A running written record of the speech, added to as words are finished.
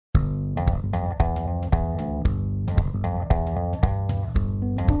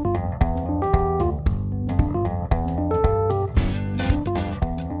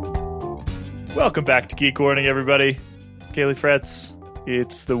Welcome back to Geek Warning, everybody. Kaylee Fretz.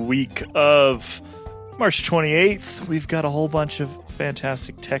 It's the week of March 28th. We've got a whole bunch of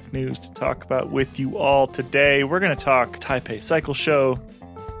fantastic tech news to talk about with you all today. We're going to talk Taipei Cycle Show.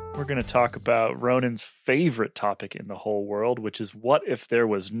 We're going to talk about Ronan's favorite topic in the whole world, which is what if there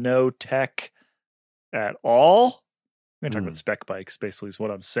was no tech at all? We're going to talk about spec bikes, basically, is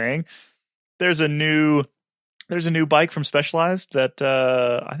what I'm saying. There's a new bike from Specialized that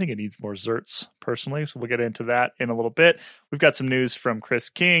I think it needs more zerts, personally. So we'll get into that in a little bit. We've got some news from Chris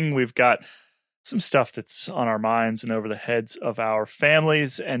King. We've got some stuff that's on our minds and over the heads of our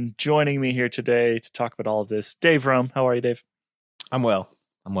families. And joining me here today to talk about all of this, Dave Rome. How are you, Dave? I'm well.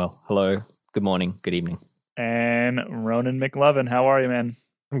 Hello. Good morning. Good evening. And Ronan McLovin. How are you, man?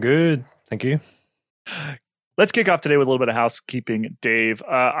 I'm good. Thank you. Let's kick off today with a little bit of housekeeping, Dave.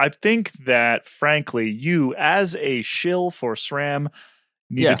 I think that, frankly, you, as a shill for SRAM,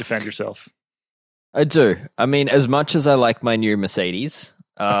 need to defend yourself. I do. I mean, as much as I like my new Mercedes,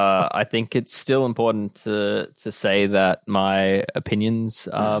 I think it's still important to say that my opinions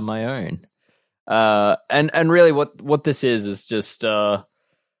are my own. And really what this is just, I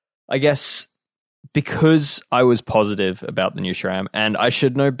guess, because I was positive about the new SRAM, and I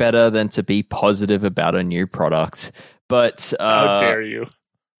should know better than to be positive about a new product. But how dare you?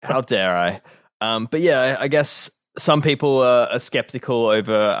 How dare I? But yeah, I guess some people are skeptical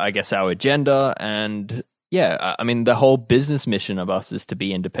over, I guess, our agenda. And yeah, I mean, the whole business mission of us is to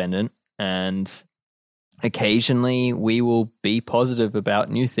be independent. And occasionally we will be positive about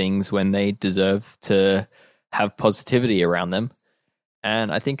new things when they deserve to have positivity around them.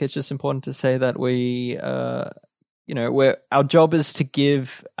 And I think it's just important to say that our job is to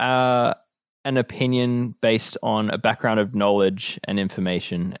give an opinion based on a background of knowledge and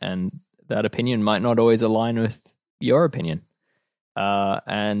information, and that opinion might not always align with your opinion.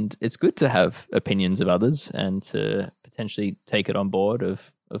 And it's good to have opinions of others and to potentially take it on board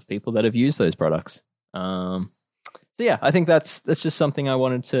of people that have used those products. So yeah, I think that's just something I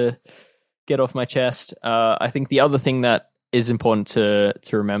wanted to get off my chest. I think the other thing that is important to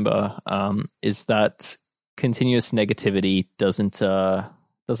remember is that continuous negativity doesn't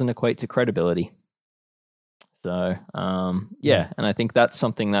equate to credibility. So and I think that's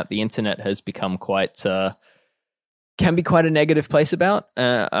something that the internet has become can be quite a negative place about,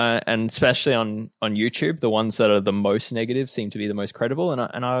 and especially on YouTube, the ones that are the most negative seem to be the most credible,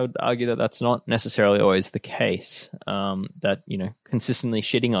 and I would argue that that's not necessarily always the case. That consistently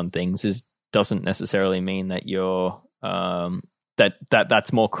shitting on things doesn't necessarily mean that you're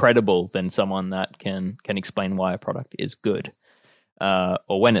that's more credible than someone that can explain why a product is good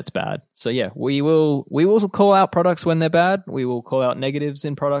or when it's bad. So yeah, we will call out products when they're bad. We will call out negatives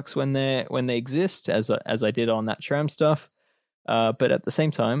in products when they exist, as I did on that SRAM stuff. But at the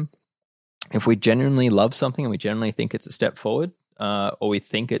same time, if we genuinely love something and we genuinely think it's a step forward, or we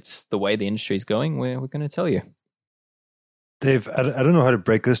think it's the way the industry is going, we're going to tell you. Dave, I don't know how to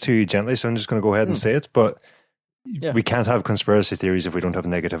break this to you gently, so I'm just going to go ahead and say it, but we can't have conspiracy theories if we don't have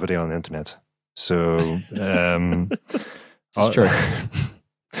negativity on the internet. So it's true.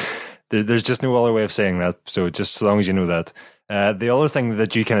 There's just no other way of saying that. So just as long as you know that. The other thing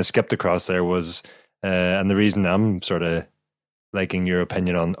that you kind of skipped across there was, and the reason I'm sort of liking your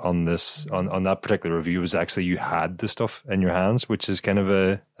opinion on this, on that particular review, was actually you had the stuff in your hands, which is kind of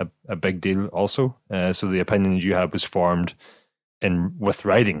a big deal also. So the opinion you had was formed with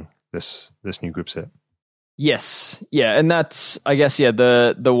writing this new group set. Yes. Yeah. And that's, I guess,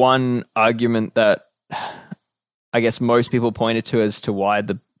 the one argument that I guess most people pointed to as to why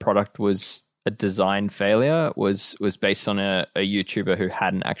the product was a design failure was based on a YouTuber who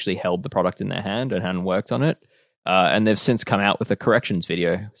hadn't actually held the product in their hand and hadn't worked on it. And they've since come out with a corrections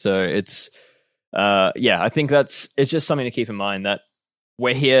video. So it's, I think it's just something to keep in mind that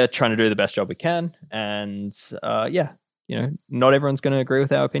we're here trying to do the best job we can. And not everyone's going to agree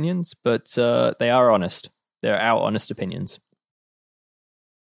with our opinions, but they are honest. They're our honest opinions.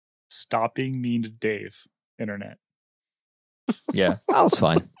 Stop being mean to Dave, internet. Yeah, that was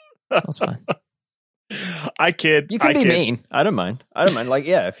fine. I kid. You can be mean. I don't mind. Like,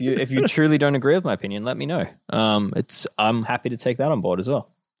 yeah, if you truly don't agree with my opinion, let me know. I'm happy to take that on board as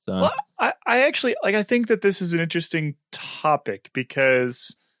well. So. Well, I actually I think that this is an interesting topic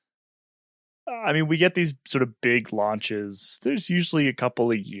because, I mean, we get these sort of big launches. There's usually a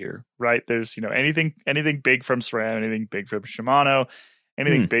couple a year, right? There's, anything big from SRAM, anything big from Shimano,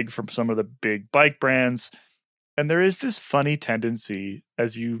 anything big from some of the big bike brands. And there is this funny tendency,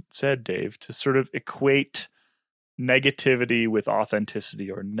 as you said, Dave, to sort of equate negativity with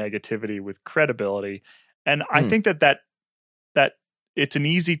authenticity or negativity with credibility. And I think that it's an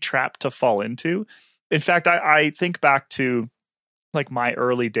easy trap to fall into. In fact, I think back to like my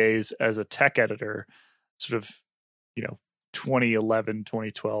early days as a tech editor, sort of, 2011,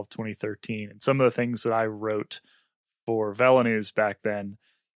 2012, 2013, and some of the things that I wrote for VeloNews back then.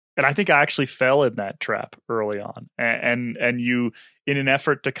 And I think I actually fell in that trap early on. And you, in an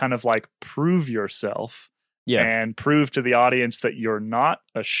effort to kind of like prove yourself and prove to the audience that you're not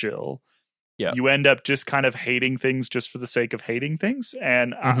a shill, you end up just kind of hating things just for the sake of hating things.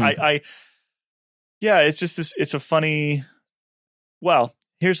 And it's just this, it's a funny, well,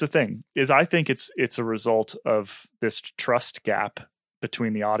 here's the thing is I think it's a result of this trust gap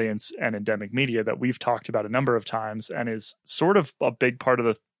between the audience and endemic media that we've talked about a number of times, and is sort of a big part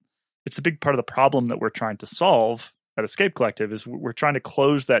of it's a big part of the problem that we're trying to solve at Escape Collective. Is we're trying to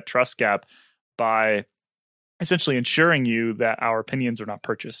close that trust gap by essentially ensuring you that our opinions are not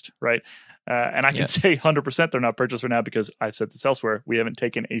purchased, right? And I can say 100% they're not purchased right now because I've said this elsewhere. We haven't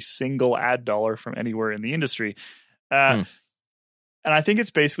taken a single ad dollar from anywhere in the industry. And I think it's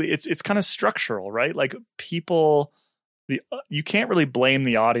basically, it's kind of structural, right? Like people, you can't really blame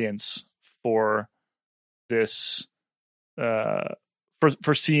the audience for this, for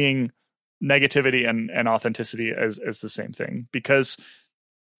seeing negativity and authenticity as the same thing, because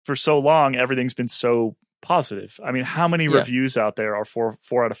for so long, everything's been so positive. I mean, how many reviews out there are 4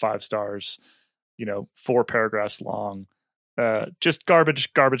 out of 5 stars, 4 paragraphs long, just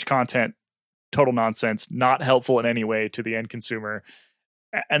garbage content, total nonsense, not helpful in any way to the end consumer.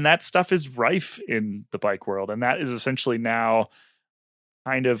 And that stuff is rife in the bike world. And that is essentially now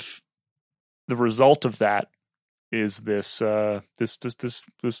kind of the result of that is this sort of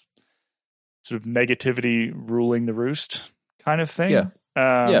negativity ruling the roost kind of thing.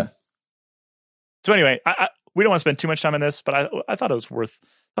 So anyway, we don't want to spend too much time on this, but I thought it was worth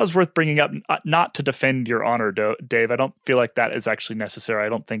bringing up, not to defend your honor, Dave. I don't feel like that is actually necessary. I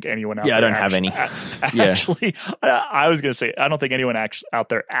don't think anyone out there. I don't have any. Actually, I was going to say, I don't think anyone out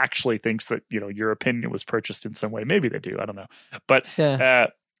there actually thinks that, your opinion was purchased in some way. Maybe they do. I don't know. But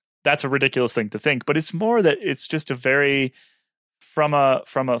that's a ridiculous thing to think. But it's more that it's just a very, from a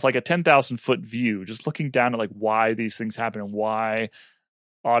like a 10,000 foot view, just looking down at like why these things happen and why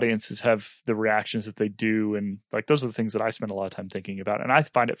audiences have the reactions that they do, and like those are the things that I spend a lot of time thinking about, and I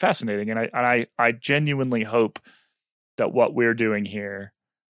find it fascinating, and I genuinely hope that what we're doing here,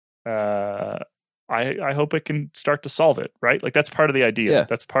 I hope it can start to solve it, right? Like that's part of the idea.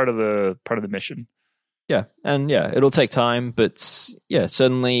 That's part of the mission. It'll take time, but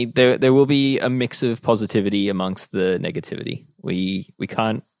certainly there will be a mix of positivity amongst the negativity. We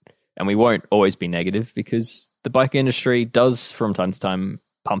can't and we won't always be negative, because the bike industry does from time to time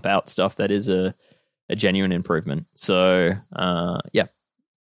pump out stuff that is a genuine improvement. So,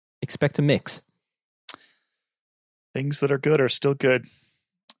 expect a mix. Things that are good are still good.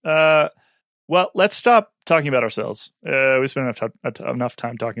 Well, let's stop talking about ourselves. We spent enough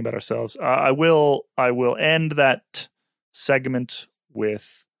time talking about ourselves. I will end that segment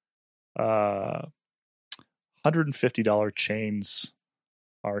with $150 chains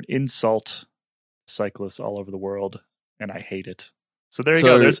are an insult to cyclists all over the world, and I hate it. So there you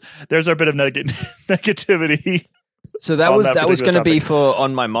go. There's our bit of negativity. So that was going to be for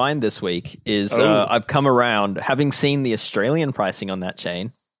on my mind this week. I've come around, having seen the Australian pricing on that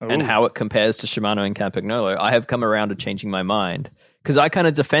chain and how it compares to Shimano and Campagnolo. I have come around to changing my mind, because I kind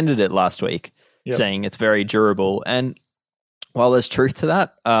of defended it last week, saying it's very durable. And while there's truth to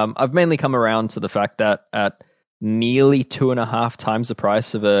that, I've mainly come around to the fact that at nearly 2.5 times the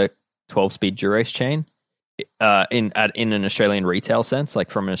price of a 12-speed Dura-Ace chain, in an Australian retail sense,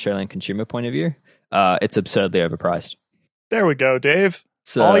 like from an Australian consumer point of view, it's absurdly overpriced. There we go, Dave.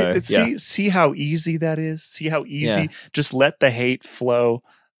 So see how easy that is. See how easy. Just let the hate flow.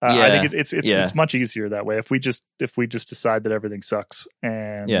 I think it's much easier that way if we just decide that everything sucks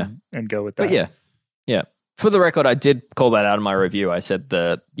and go with that. But for the record, I did call that out in my review. I said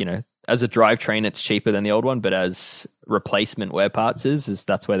that, as a drivetrain, it's cheaper than the old one, but as replacement wear parts is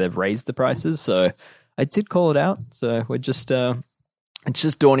that's where they've raised the prices. So I did call it out. So we're just it's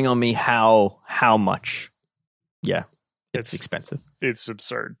just dawning on me how much. It's expensive. It's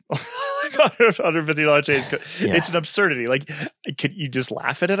absurd. $150 chains. It's an absurdity. Like, could you just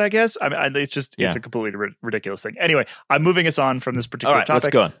laugh at it? I guess. I mean, it's a completely ridiculous thing. Anyway, I'm moving us on from this particular topic. Let's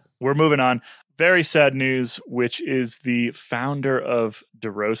go on. We're moving on. Very sad news, which is the founder of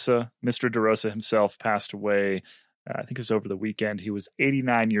DeRosa, Mr. DeRosa himself, passed away. I think it was over the weekend. He was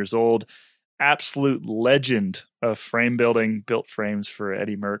 89 years old. Absolute legend of frame building, built frames for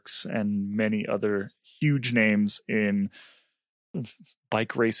Eddie Merckx and many other huge names in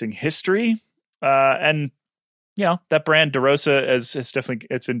bike racing history. And that brand DeRosa has definitely,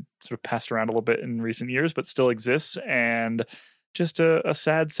 it's been sort of passed around a little bit in recent years, but still exists. And just a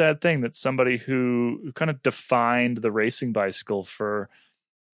sad thing that somebody who kind of defined the racing bicycle for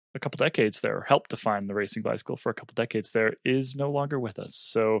a couple decades there, helped define the racing bicycle for a couple decades there, is no longer with us.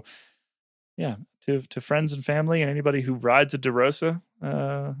 So yeah, to friends and family and anybody who rides a DeRosa,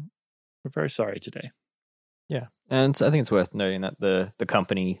 we're very sorry today. Yeah, and I think it's worth noting that the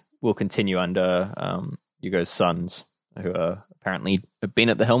company will continue under Hugo's sons, who apparently have been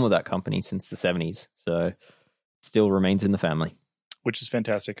at the helm of that company since the 70s. So still remains in the family. Which is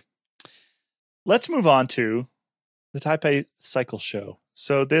fantastic. Let's move on to the Taipei Cycle Show.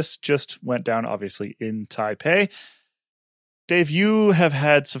 So this just went down, obviously, in Taipei. Dave, you have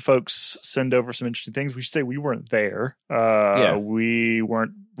had some folks send over some interesting things. We should say we weren't there. We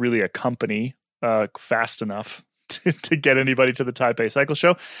weren't really a company fast enough to get anybody to the Taipei Cycle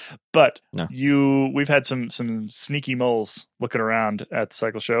Show. But No. we've had some sneaky moles looking around at the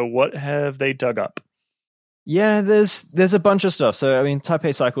Cycle Show. What have they dug up? Yeah, there's a bunch of stuff. So I mean,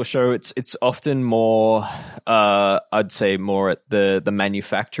 Taipei Cycle Show, it's often more, I'd say more at the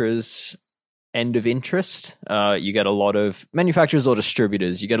manufacturers' end of interest. You get a lot of manufacturers or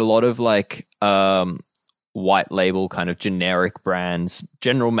distributors. You get a lot of like white label kind of generic brands,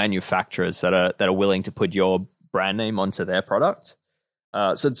 general manufacturers that are willing to put your brand name onto their product.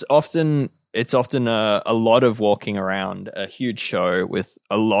 So it's often a lot of walking around a huge show with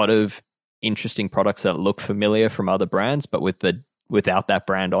a lot of interesting products that look familiar from other brands, but without that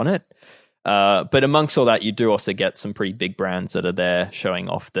brand on it. But amongst all that, you do also get some pretty big brands that are there showing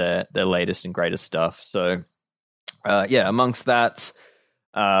off their latest and greatest stuff. So, amongst that,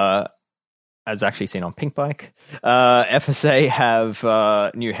 as actually seen on Pink Bike, FSA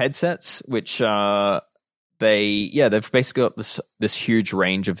have new headsets, which they've basically got this huge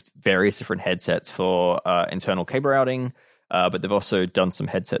range of various different headsets for internal cable routing. But they've also done some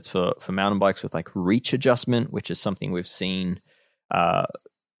headsets for mountain bikes with like reach adjustment, which is something we've seen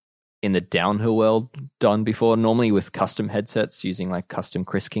in the downhill world done before, normally with custom headsets using like custom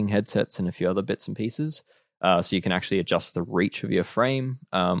Chris King headsets and a few other bits and pieces. So you can actually adjust the reach of your frame,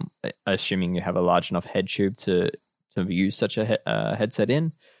 assuming you have a large enough head tube to use such a headset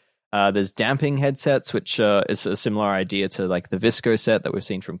in. There's damping headsets, which is a similar idea to like the Visco set that we've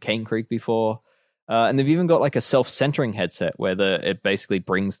seen from Cane Creek before. And they've even got like a self-centering headset where it basically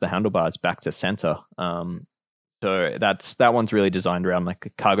brings the handlebars back to center. So that one's really designed around like a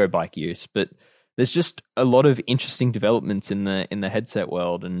cargo bike use. But there's just a lot of interesting developments in the headset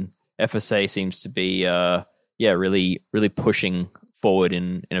world, and FSA seems to be really pushing forward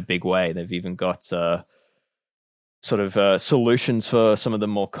in a big way. They've even got solutions for some of the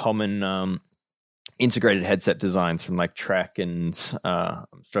more common integrated headset designs from like Trek and I'm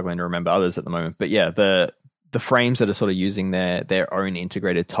struggling to remember others at the moment. But yeah, the frames that are sort of using their own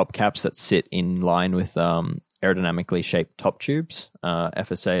integrated top caps that sit in line with aerodynamically shaped top tubes.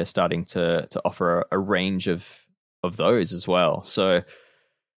 FSA are starting to offer a range of those as well. So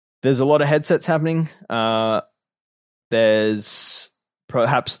there's a lot of headsets happening. There's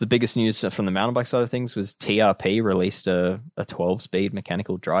perhaps the biggest news from the mountain bike side of things was TRP released a 12-speed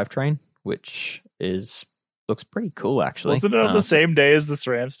mechanical drivetrain, which looks pretty cool, actually. Wasn't it on the same day as the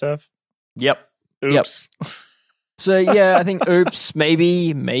SRAM stuff? Yep. Oops. Yep. So yeah, I think oops,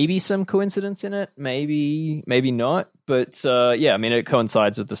 maybe some coincidence in it, maybe not, but I mean it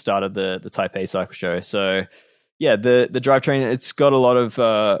coincides with the start of the Taipei Cycle Show. So yeah, the drivetrain, it's got a lot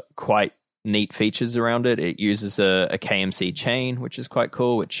of quite neat features around it. It uses a KMC chain, which is quite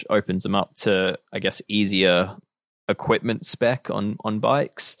cool, which opens them up to, I guess, easier equipment spec on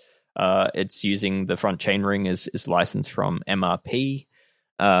bikes. It's using the front chainring is licensed from MRP.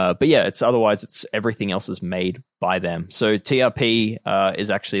 But yeah, it's everything else is made by them. So TRP is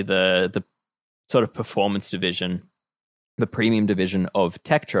actually the sort of performance division, the premium division of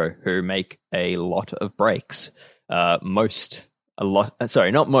Tektro, who make a lot of brakes. Not most,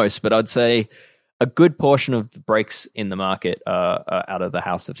 but I'd say a good portion of the brakes in the market are out of the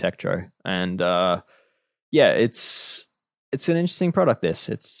house of Tektro. And it's an interesting product, this.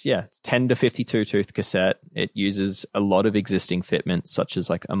 It's 10 to 52 tooth cassette. It uses a lot of existing fitments, such as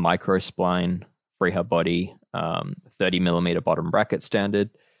like a micro spline, free hub body, 30 millimeter bottom bracket standard.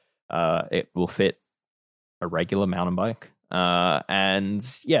 It will fit a regular mountain bike.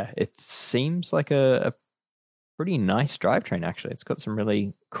 And yeah, it seems like a pretty nice drivetrain, actually. It's got some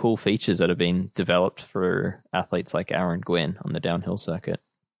really cool features that have been developed for athletes like Aaron Gwynn on the downhill circuit.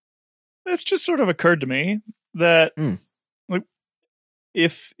 It's just sort of occurred to me that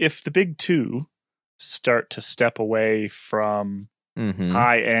if the big two start to step away from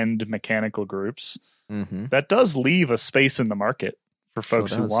high-end mechanical groups, that does leave a space in the market for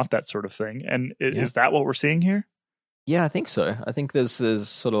folks who does. want that sort of thing. And is that what we're seeing here? Yeah, I think so. I think there's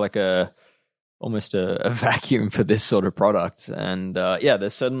sort of like almost a vacuum for this sort of product. And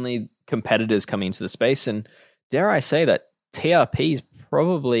there's certainly competitors coming into the space. And dare I say that TRP is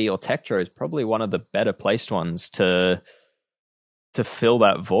probably, or Tektro is probably one of the better placed ones to fill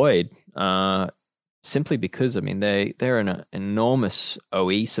that void. Simply because, I mean, they're an enormous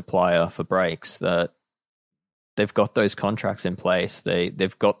OE supplier for brakes that they've got those contracts in place.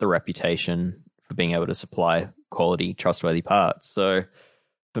 They've got the reputation for being able to supply quality, trustworthy parts. So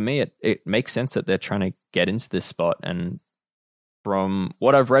for me, it makes sense that they're trying to get into this spot. And from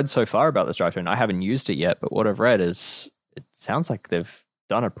what I've read so far about this drivetrain, I haven't used it yet, but what I've read is it sounds like they've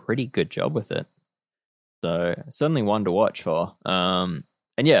done a pretty good job with it. So certainly one to watch for. And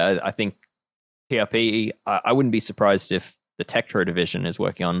yeah, I think PRP, I wouldn't be surprised if the Tektro division is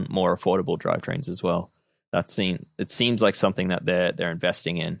working on more affordable drivetrains as well. It seems like something that they're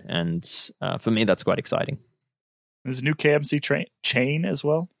investing in, and for me, that's quite exciting. There's a new KMC chain as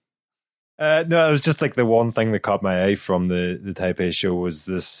well. No, it was just like the one thing that caught my eye from the Taipei show was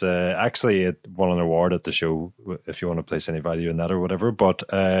this. Actually, it won an award at the show. If you want to place any value in that or whatever, but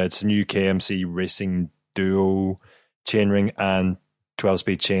it's a new KMC Racing Duo chainring and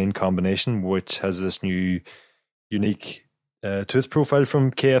 12-speed chain combination, which has this new unique tooth profile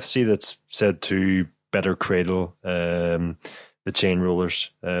from KFC that's said to better cradle the chain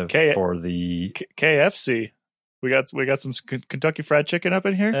rollers for the KFC. We got some Kentucky Fried Chicken up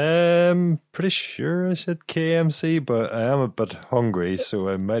in here. Pretty sure I said KMC, but I am a bit hungry, so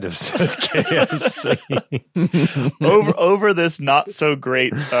I might have said KFC. over this not so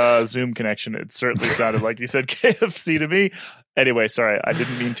great Zoom connection, it certainly sounded like you said KFC to me. Anyway, sorry, I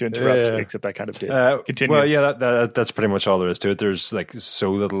didn't mean to interrupt, except I kind of did. Continue. Well, yeah, that's pretty much all there is to it. There's like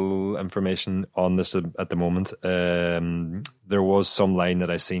so little information on this at the moment. There was some line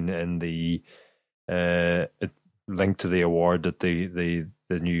that I seen in the linked to the award that the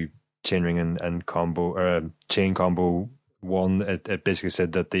new chainring and combo or chain combo won. It basically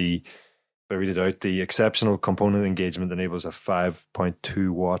said that if I read it out, the exceptional component engagement enables a 5.2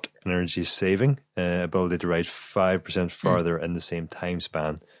 watt energy saving, ability to ride 5% farther in the same time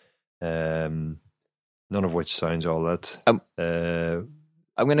span. None of which sounds all that.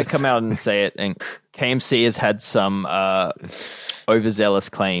 I'm going to come out and say it. And KMC has had some overzealous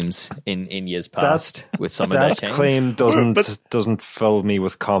claims in years past with some of their chains. That claim doesn't fill me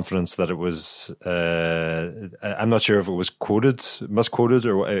with confidence that it was. I'm not sure if it was misquoted,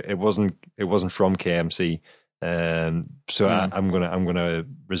 or it wasn't from KMC. So I'm gonna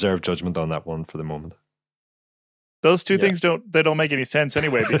reserve judgment on that one for the moment. Those two things don't make any sense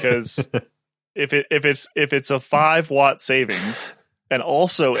anyway, because if it's a 5 watt savings and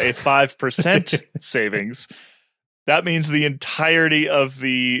also a 5% savings, that means the entirety of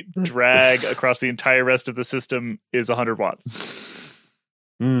the drag across the entire rest of the system is 100 watts.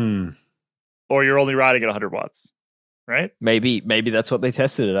 Or you're only riding at 100 watts, right? Maybe that's what they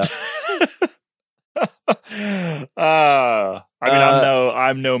tested it at. I mean,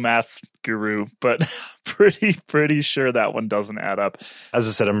 I'm no math guru, but pretty sure that one doesn't add up. As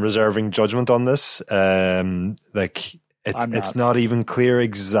I said, I'm reserving judgment on this. It's not even clear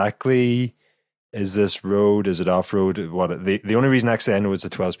exactly. Is this road? Is it off road? What the only reason actually I know it's a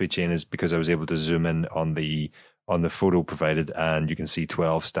 12-speed chain is because I was able to zoom in on the photo provided, and you can see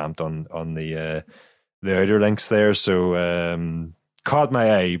 12 stamped on the outer links there. So caught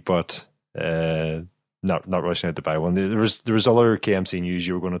my eye, but not rushing out to buy one. There was other KMC news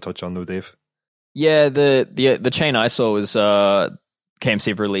you were going to touch on though, Dave. Yeah, the chain I saw was KMC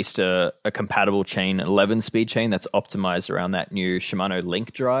have released a compatible chain, 11-speed chain that's optimized around that new Shimano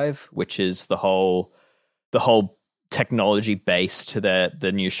Link drive, which is the whole technology base to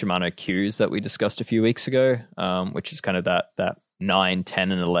the new Shimano Qs that we discussed a few weeks ago, which is kind of that 9,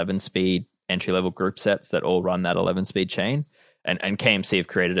 10, and 11-speed entry-level group sets that all run that 11-speed chain. And KMC have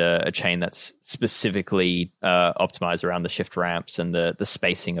created a chain that's specifically optimized around the shift ramps and the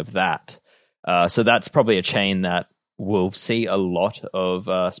spacing of that. So that's probably a chain that we'll see a lot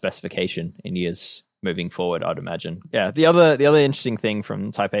of specification in years moving forward, I'd imagine. Yeah, the other interesting thing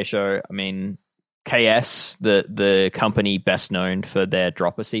from Taipei Show, I mean, KS, the company best known for their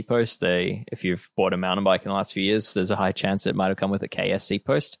dropper seat post. If you've bought a mountain bike in the last few years, there's a high chance it might have come with a KS seat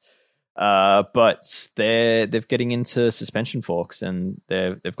post. But they're getting into suspension forks, and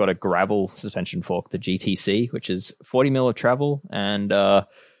they've got a gravel suspension fork, the GTC, which is 40 mil of travel, and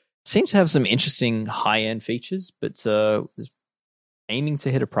seems to have some interesting high-end features, but is aiming to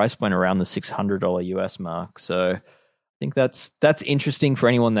hit a price point around the $600 US mark. So I think that's interesting for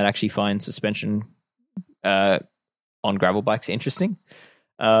anyone that actually finds suspension on gravel bikes interesting.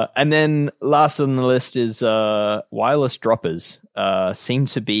 And then last on the list is wireless droppers seem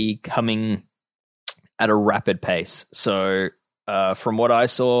to be coming at a rapid pace. So from what I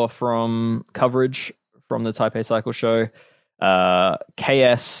saw from coverage from the Taipei Cycle Show,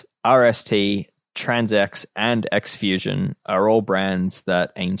 KS, RST, TransX, and X-Fusion are all brands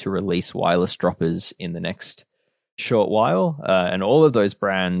that aim to release wireless droppers in the next short while. And all of those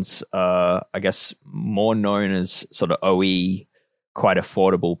brands are, I guess, more known as sort of OE, quite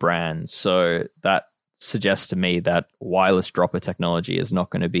affordable brands. So that suggests to me that wireless dropper technology is not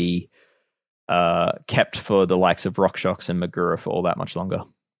going to be kept for the likes of RockShox and Magura for all that much longer.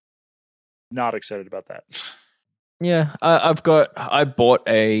 Not excited about that. Yeah, I bought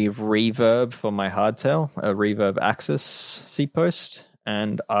a Reverb for my hardtail, a Reverb Axis seat post,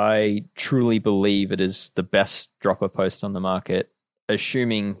 and I truly believe it is the best dropper post on the market,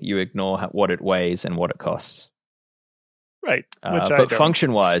 assuming you ignore what it weighs and what it costs. Right. But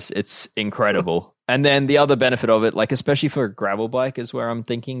function-wise, it's incredible. And then the other benefit of it, like especially for a gravel bike is where I'm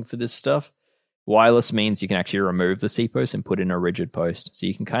thinking for this stuff, wireless means you can actually remove the seat post and put in a rigid post. So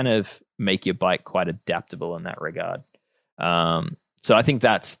you can kind of make your bike quite adaptable in that regard. So I think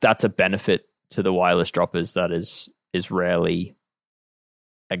that's a benefit to the wireless droppers that is rarely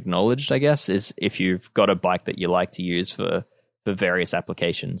acknowledged, I guess, is if you've got a bike that you like to use for various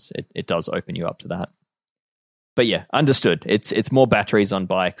applications, it does open you up to that. But yeah, understood. It's more batteries on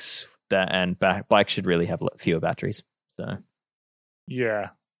bikes and bikes should really have fewer batteries. So yeah.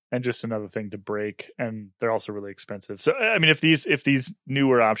 And just another thing to break, and they're also really expensive. So, I mean, if these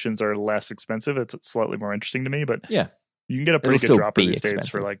newer options are less expensive, it's slightly more interesting to me. But yeah, you can get a pretty good dropper these days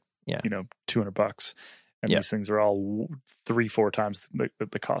for like $200, and these things are all 3-4 times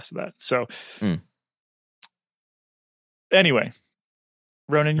the cost of that. So, anyway,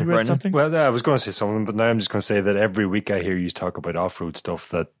 Ronan, you read something? Well, I was going to say something, but now I'm just going to say that every week I hear you talk about off-road stuff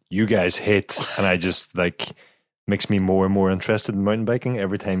that you guys hate, and I just like. Makes me more and more interested in mountain biking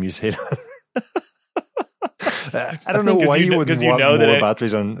every time you say that. I don't know why you wouldn't want more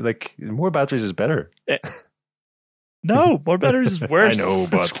batteries on. Like, more batteries is better. No, more batteries is worse. I know,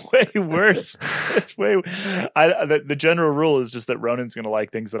 but it's way worse. It's way. The general rule is just that Ronan's going to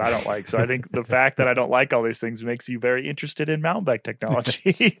like things that I don't like. So I think the fact that I don't like all these things makes you very interested in mountain bike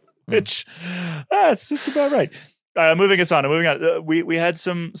technology, which it's about right. Moving on. We had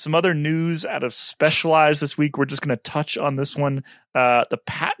some other news out of Specialized this week. We're just going to touch on this one. The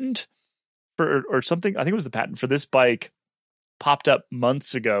patent or something. I think it was the patent for this bike popped up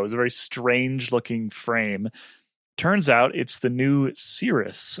months ago. It was a very strange looking frame. Turns out it's the new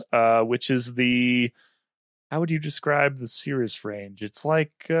Cirrus, which is the. How would you describe the Cirrus range? It's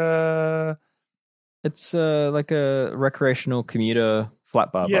like it's like a recreational commuter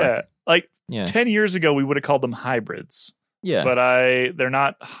flat bar bike. Like 10 years ago, we would have called them hybrids. Yeah. But they're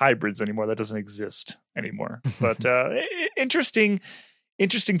not hybrids anymore. That doesn't exist anymore. But interesting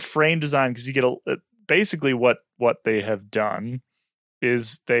frame design, because you get basically what they have done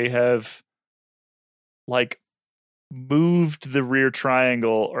is they have like moved the rear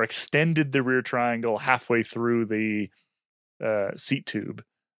triangle or extended the rear triangle halfway through the seat tube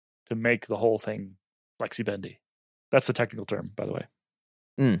to make the whole thing flexi-bendy. That's the technical term, by the way.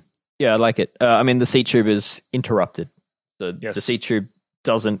 Yeah, I like it. I mean, the seat tube is interrupted. So yes. The seat tube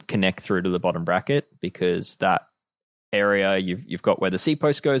doesn't connect through to the bottom bracket because that area you've got where the seat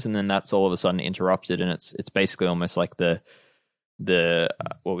post goes, and then that's all of a sudden interrupted, and it's basically almost like the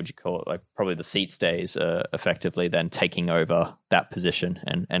what would you call it? Like probably the seat stays effectively then taking over that position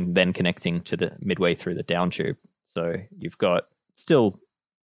and then connecting to the midway through the down tube. So you've got still,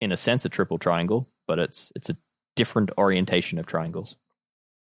 in a sense, a triple triangle, but it's a different orientation of triangles.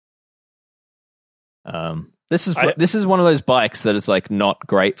 This is one of those bikes that is like not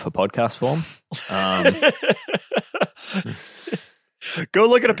great for podcast form. Go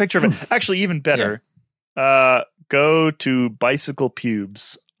look at a picture of it. Actually, even better. Go to Bicycle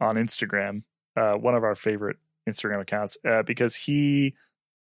Pubes on Instagram, one of our favorite Instagram accounts, because he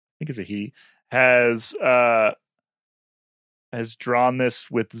has drawn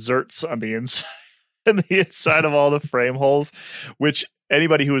this with zerts on the inside and the inside of all the frame holes, which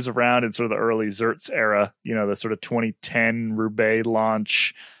anybody who was around in sort of the early zerts era, the sort of 2010 Roubaix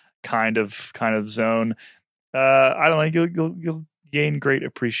launch kind of zone, I don't know, you'll gain great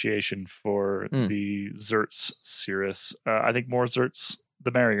appreciation for the Zerts Cirrus. I think more Zerts,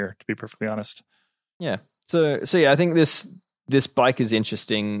 the merrier, to be perfectly honest. Yeah. So yeah, I think this bike is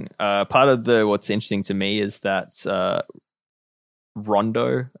interesting. Part of what's interesting to me is that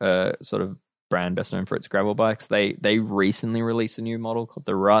Rondo, sort of brand best known for its gravel bikes, they recently released a new model called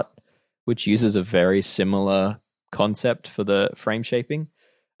the Rut, which uses a very similar concept for the frame shaping.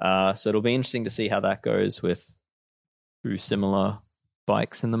 So it'll be interesting to see how that goes with through similar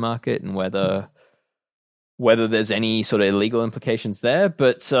bikes in the market and whether there's any sort of illegal implications there.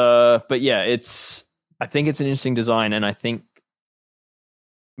 But yeah, I think it's an interesting design, and I think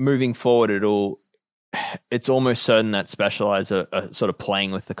moving forward, it's almost certain that Specialized are sort of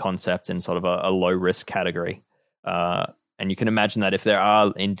playing with the concept in sort of a low risk category. And you can imagine that if there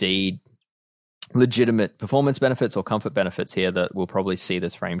are indeed legitimate performance benefits or comfort benefits here, that we'll probably see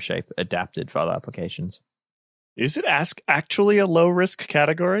this frame shape adapted for other applications. Is it actually a low risk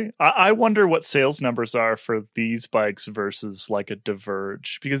category? I wonder what sales numbers are for these bikes versus like a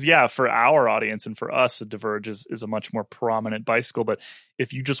Diverge. Because yeah, for our audience and for us, a Diverge is a much more prominent bicycle. But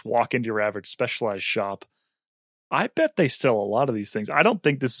if you just walk into your average Specialized shop, I bet they sell a lot of these things. I don't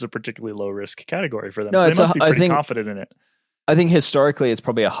think this is a particularly low risk category for them. No, so they must be pretty confident in it. I think historically it's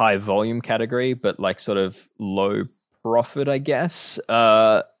probably a high volume category, but like sort of low profit, I guess.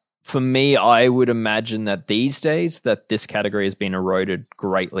 For me, I would imagine that these days that this category has been eroded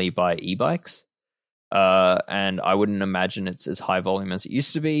greatly by e-bikes. And I wouldn't imagine it's as high volume as it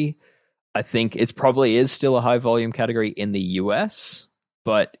used to be. I think it probably is still a high volume category in the US,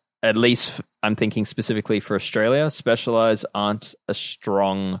 but at least I'm thinking specifically for Australia, Specialized aren't a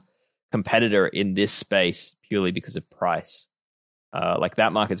strong competitor in this space purely because of price. Like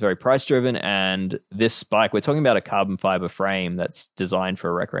that market's very price driven, and this bike, we're talking about a carbon fiber frame that's designed for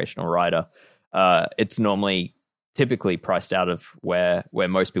a recreational rider. It's normally typically priced out of where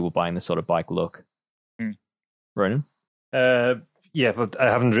most people buying this sort of bike look. Ronan? Yeah, but I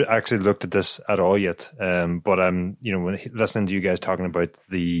haven't actually looked at this at all yet. But I'm, when listening to you guys talking about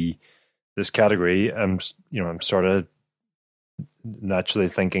this category, I'm sort of naturally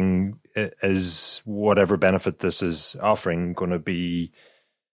thinking, is whatever benefit this is offering going to be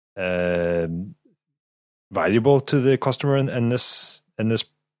valuable to the customer in this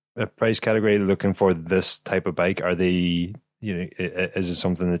price category looking for this type of bike? Are they, is it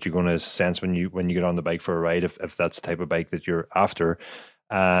something that you're going to sense when you get on the bike for a ride, if that's the type of bike that you're after?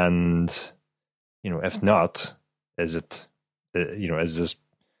 And if not, is it is this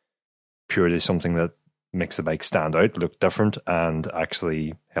purely something that makes the bike stand out, look different, and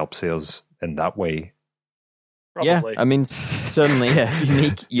actually help sales in that way? Probably. Yeah, I mean, certainly,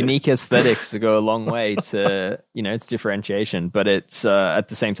 yeah, unique aesthetics to go a long way to, it's differentiation. But it's at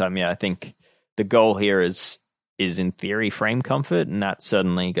the same time, yeah, I think the goal here is in theory frame comfort, and that's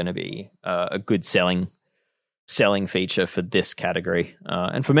certainly going to be a good selling feature for this category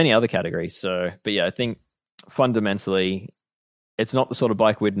and for many other categories. So, but yeah, I think fundamentally, it's not the sort of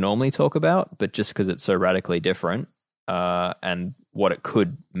bike we'd normally talk about, but just because it's so radically different and what it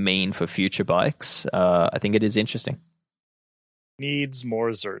could mean for future bikes, I think it is interesting. Needs more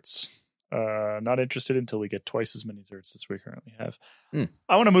Zerts. Not interested until we get twice as many Zerts as we currently have.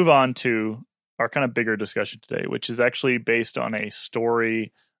 I want to move on to our kind of bigger discussion today, which is actually based on a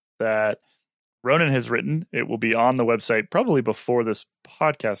story that Ronan has written. It will be on the website probably before this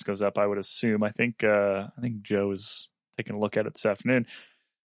podcast goes up, I would assume. I think Joe is taking a look at it this afternoon.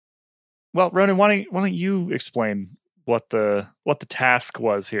 Well, Ronan, why don't you explain what the task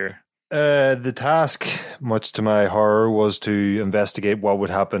was here? The task, much to my horror, was to investigate what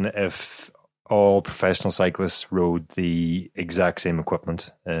would happen if all professional cyclists rode the exact same equipment.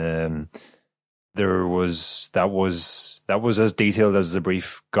 That was as detailed as the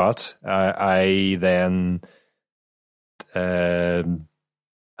brief got. I then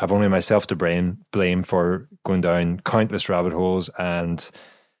have only myself to blame for going down countless rabbit holes and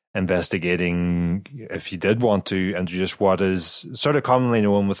investigating, if you did want to introduce what is sort of commonly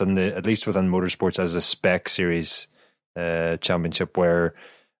known at least within motorsports as a spec series championship, where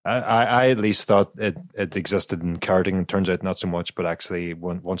I at least thought it existed in karting. It turns out not so much, but actually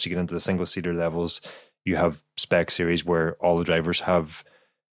once you get into the single seater levels, you have spec series where all the drivers have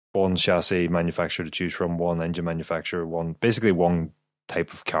one chassis manufacturer to choose from, one engine manufacturer, basically one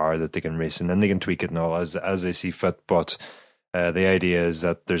type of car that they can race in, and they can tweak it and all as they see fit. But the idea is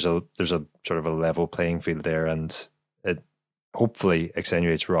that there's a sort of a level playing field there, and it hopefully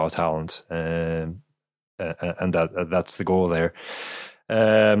extenuates raw talent, and that's the goal there.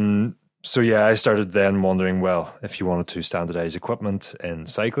 So yeah, I started then wondering, well, if you wanted to standardize equipment in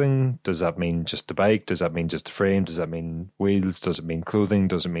cycling, does that mean just the bike? Does that mean just the frame? Does that mean wheels? Does it mean clothing?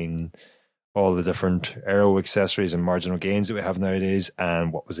 Does it mean all the different aero accessories and marginal gains that we have nowadays?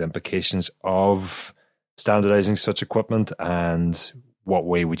 And what was the implications of standardizing such equipment? And what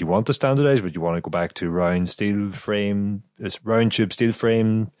way would you want to standardize? Would you want to go back to round tube steel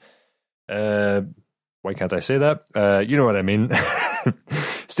frame? Why can't I say that? You know what I mean.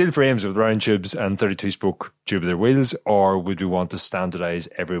 steel frames with round tubes and 32 spoke tubular wheels, or would we want to standardize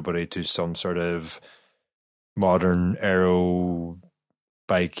everybody to some sort of modern aero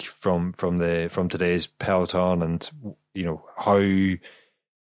bike from today's peloton? And how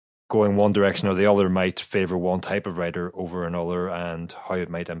going one direction or the other might favor one type of rider over another, and how it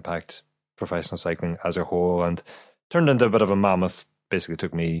might impact professional cycling as a whole. And turned into a bit of a mammoth. Basically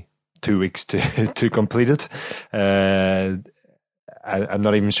took me 2 weeks to complete it. I'm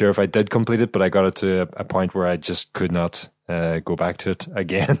not even sure if I did complete it, but I got it to a point where I just could not go back to it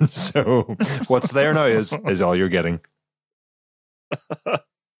again. So what's there now is all you're getting.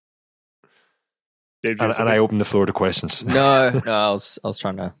 Dave, and I open the floor to questions. No, I was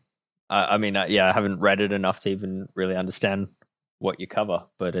trying to. I haven't read it enough to even really understand what you cover,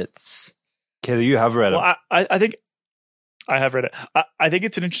 but it's. Kayla, you have read it. Well, I think I have read it. I think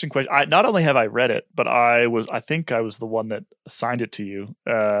it's an interesting question. Not only have I read it, but I think I was the one that assigned it to you,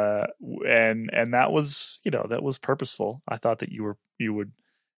 and that was that was purposeful. I thought that you would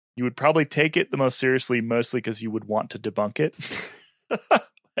probably take it the most seriously, mostly because you would want to debunk it,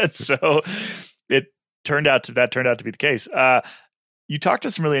 and so it turned out to be the case. You talked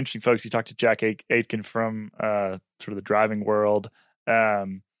to some really interesting folks. You talked to Jack Aitken from sort of the driving world.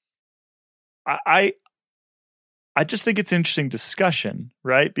 I just think it's an interesting discussion,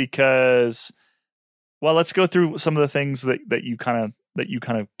 right? Because, well, let's go through some of the things that you kind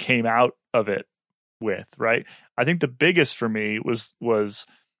of came out of it with, right? I think the biggest for me was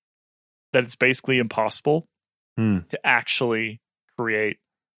that it's basically impossible to actually create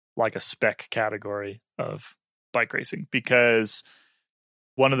like a spec category of bike racing, because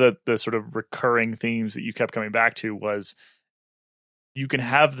one of the sort of recurring themes that you kept coming back to was you can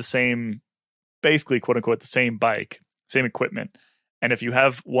have the same, basically, quote unquote, the same bike, same equipment. And if you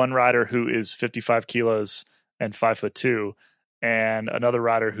have one rider who is 55 kilos and 5'2", and another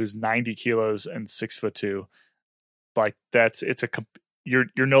rider who's 90 kilos and 6'2", like you're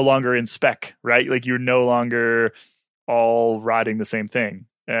no longer in spec, right? Like you're no longer all riding the same thing.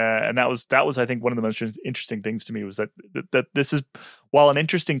 And that was, I think, one of the most interesting things to me was that this is, while an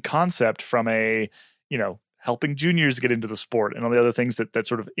interesting concept from a, helping juniors get into the sport and all the other things that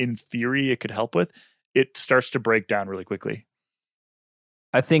sort of in theory it could help with, it starts to break down really quickly.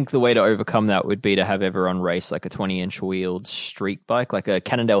 I think the way to overcome that would be to have everyone race like a 20-inch wheeled street bike, like a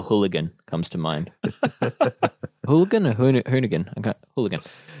Cannondale Hooligan comes to mind. Hooligan or Hoonigan? Okay, Hooligan.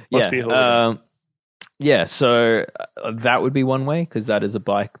 Must be a Hooligan. Yeah, so that would be one way, because that is a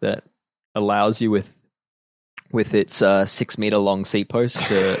bike that allows you with its 6 meter long seat post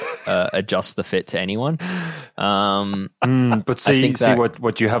to adjust the fit to anyone. But see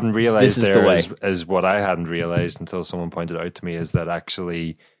what you haven't realized there is what I hadn't realized until someone pointed out to me, is that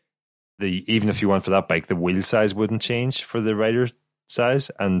actually even if you went for that bike, the wheel size wouldn't change for the rider size,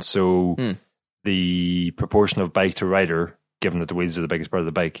 and so the proportion of bike to rider, given that the wheels are the biggest part of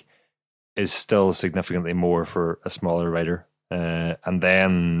the bike, is still significantly more for a smaller rider. And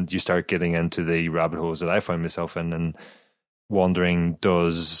then you start getting into the rabbit holes that I find myself in, and wondering,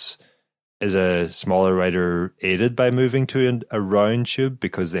 is a smaller rider aided by moving to a round tube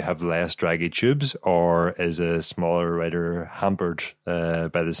because they have less draggy tubes, or is a smaller rider hampered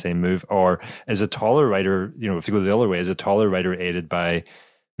by the same move, or is a taller rider, if you go the other way, is a taller rider aided by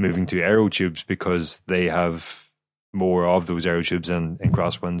moving to aero tubes because they have more of those aero tubes in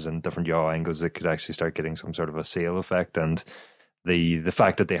crosswinds and different yaw angles that could actually start getting some sort of a sail effect. And the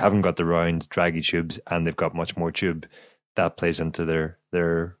fact that they haven't got the round draggy tubes and they've got much more tube, that plays into their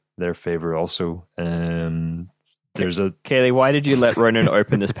favor also. Kaylee, why did you let Ronan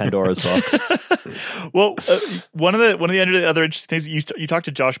open this Pandora's box? Well, one of the other interesting things, you talked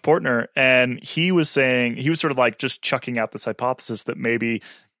to Josh Portner, and he was saying, he was sort of like just chucking out this hypothesis that maybe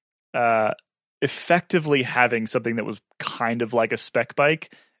effectively having something that was kind of like a spec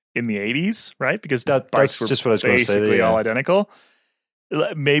bike in the 80s, right? Because bikes were just what I was basically all identical.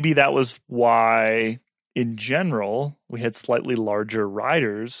 Maybe that was why, in general, we had slightly larger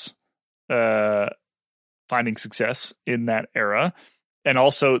riders finding success in that era. And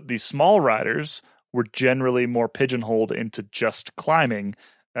also these small riders were generally more pigeonholed into just climbing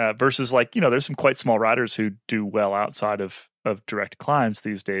versus there's some quite small riders who do well outside of direct climbs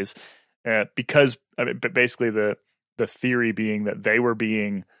these days. Because basically the theory being that they were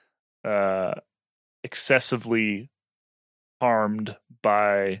being excessively harmed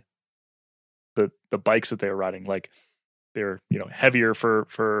by the bikes that they were riding. Like they're heavier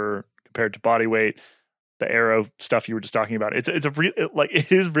for compared to body weight. The aero stuff you were just talking about. It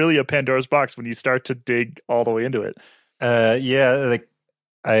is really a Pandora's box when you start to dig all the way into it.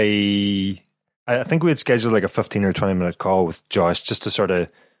 I think we had scheduled like a 15 or 20-minute call with Josh just to sort of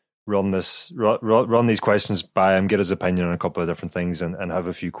run these questions by him, get his opinion on a couple of different things, and have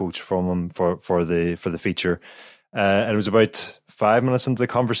a few quotes from him for the feature. And it was about 5 minutes into the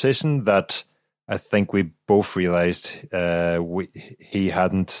conversation that I think we both realized he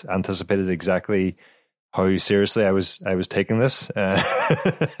hadn't anticipated exactly how seriously I was taking this, and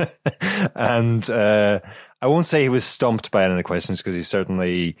I won't say he was stumped by any of the questions, because he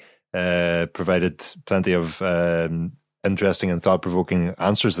certainly provided plenty of interesting and thought-provoking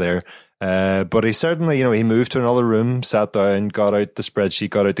answers there. But he certainly, he moved to another room, sat down, got out the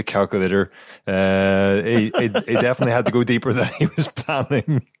spreadsheet, got out the calculator. He definitely had to go deeper than he was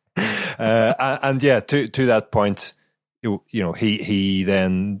planning. And yeah, to that point, he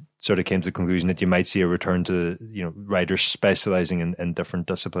then sort of came to the conclusion that you might see a return to, writers specializing in different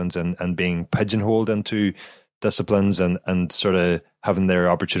disciplines and being pigeonholed into disciplines and sort of having their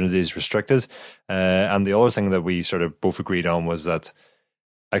opportunities restricted. And the other thing that we sort of both agreed on was that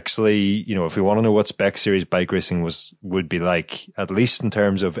actually, if we want to know what spec series bike racing would be like, at least in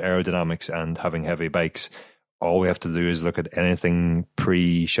terms of aerodynamics and having heavy bikes, all we have to do is look at anything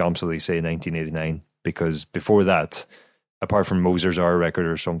pre-Champs-Élysées 1989, because before that, apart from Moser's R record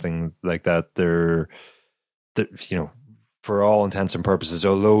or something like that, they're for all intents and purposes,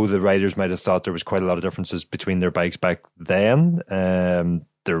 although the riders might have thought there was quite a lot of differences between their bikes back then,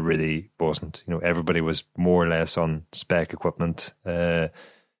 there really wasn't. Everybody was more or less on spec equipment.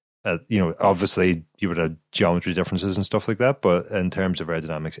 Obviously you would have geometry differences and stuff like that, but in terms of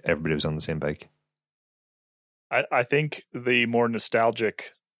aerodynamics, everybody was on the same bike. I think the more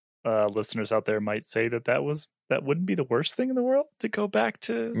nostalgic listeners out there might say that wouldn't be the worst thing in the world to go back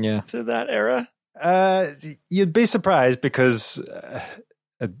to that era. You'd be surprised, because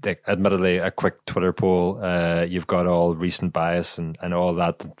admittedly a quick Twitter poll, you've got all recent bias and all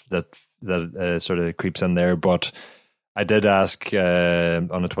that sort of creeps in there. But I did ask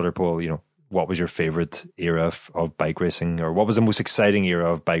on a Twitter poll, what was your favorite era of bike racing, or what was the most exciting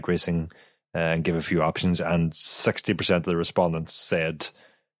era of bike racing, and give a few options, and 60% of the respondents said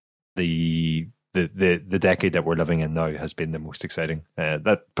the decade that we're living in now has been the most exciting.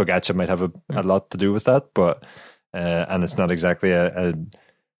 That Pogacar might have a lot to do with that, but and it's not exactly a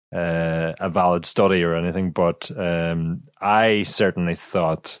valid study or anything. But I certainly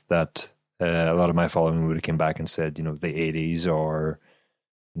thought that a lot of my following would have come back and said, the 80s or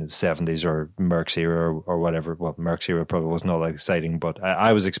 70s or Merckx era or whatever. Well, Merckx era probably wasn't all that exciting, but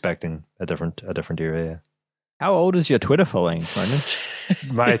I was expecting a different era. Yeah. How old is your Twitter following, Ronan?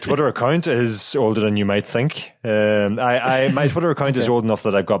 My Twitter account is older than you might think. My Twitter account is old enough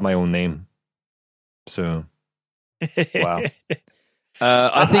that I've got my own name. So, wow.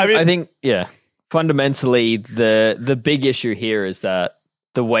 I think, fundamentally, the big issue here is that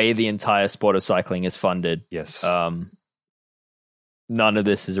the way the entire sport of cycling is funded. Yes. None of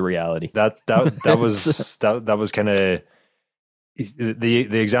this is a reality. That was kind of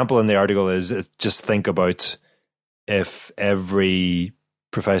the example in the article is just think about if every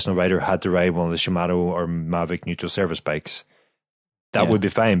professional rider had to ride one of the Shimano or Mavic neutral service bikes, that would be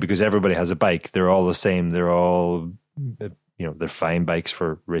fine, because everybody has a bike. They're all the same. They're all, they're fine bikes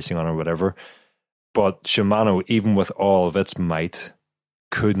for racing on or whatever. But Shimano, even with all of its might,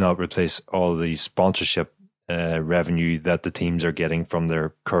 could not replace all the sponsorship revenue that the teams are getting from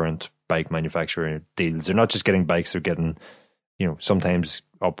their current bike manufacturer deals. They're not just getting bikes, they're getting, sometimes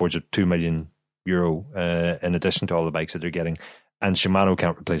upwards of €2 million in addition to all the bikes that they're getting. And Shimano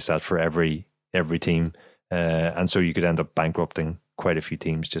can't replace that for every team. And so you could end up bankrupting quite a few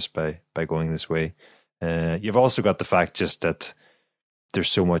teams just by going this way. You've also got the fact just that there's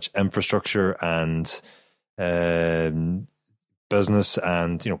so much infrastructure and business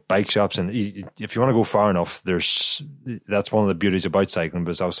and bike shops, and if you want to go far enough, that's one of the beauties about cycling,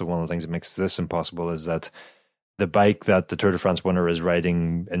 but it's also one of the things that makes this impossible, is that the bike that the Tour de France winner is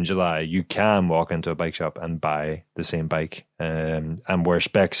riding in July, you can walk into a bike shop and buy the same bike, and where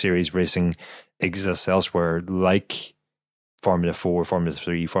spec series racing exists elsewhere, like Formula 4, Formula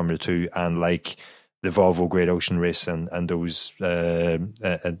 3, Formula 2, and like the Volvo Great Ocean Race and those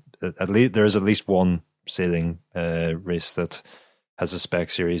at least there is at least one sailing race that has a spec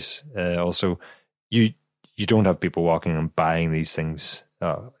series. Also, you don't have people walking and buying these things,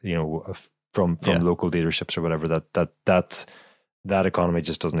 from local dealerships or whatever. That economy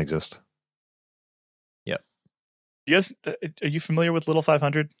just doesn't exist. Yeah. You guys, are you familiar with Little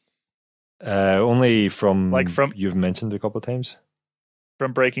 500? Only from you've mentioned a couple of times.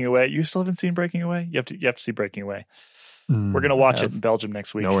 From Breaking Away. You still haven't seen Breaking Away? You have to see Breaking Away. We're gonna watch it in Belgium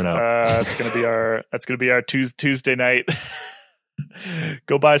next week. No, we're not. It's gonna be our Tuesday night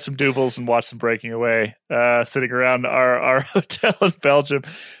Go buy some Doubles and watch them breaking away, sitting around our hotel in Belgium.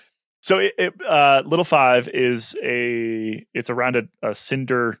 So Little Five is it's around a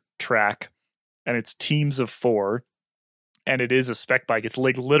cinder track, and it's teams of 4, and it is a spec bike. It's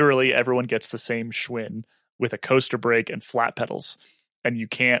like literally everyone gets the same Schwinn with a coaster brake and flat pedals, and you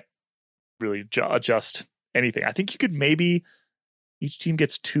can't really adjust anything. I think you could maybe each team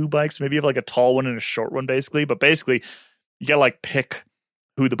gets 2 bikes. Maybe you have like a tall one and a short one, basically. But basically, you gotta like pick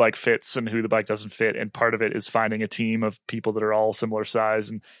who the bike fits and who the bike doesn't fit, and part of it is finding a team of people that are all similar size.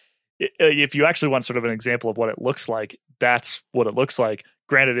 And if you actually want sort of an example of what it looks like, that's what it looks like.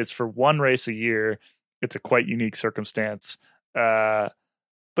 Granted, it's for one race a year. It's a quite unique circumstance. But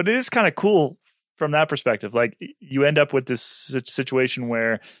it is kind of cool from that perspective. Like, you end up with this situation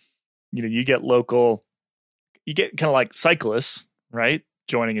where, you get kind of like cyclists, right,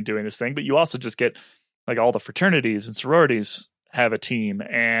 joining and doing this thing, but you also just get like all the fraternities and sororities have a team,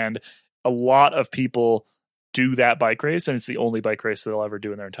 and a lot of people do that bike race, and it's the only bike race that they'll ever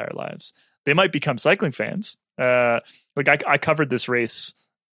do in their entire lives. They might become cycling fans. Like I covered this race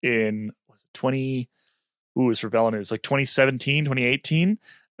in it was for Velo News, like 2017, 2018.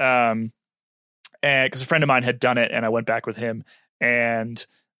 And because a friend of mine had done it, and I went back with him, and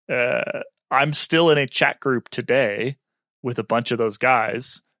I'm still in a chat group today with a bunch of those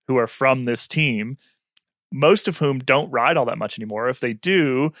guys who are from this team, most of whom don't ride all that much anymore. If they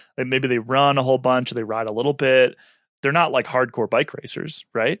do, then maybe they run a whole bunch or they ride a little bit. They're not like hardcore bike racers,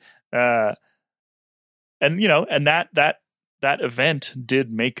 right? And that event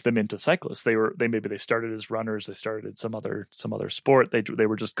did make them into cyclists. They started as runners, they started in some other sport. They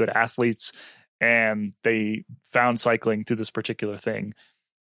were just good athletes, and they found cycling through this particular thing.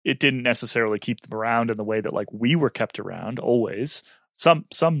 It didn't necessarily keep them around in the way that like we were kept around always. Some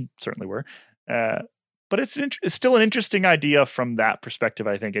certainly were. But it's still an interesting idea from that perspective,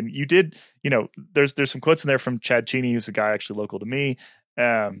 I think. And you did, there's some quotes in there from Chad Cheney, who's a guy actually local to me,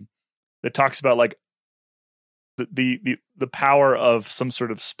 that talks about like the power of some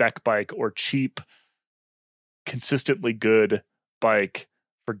sort of spec bike or cheap, consistently good bike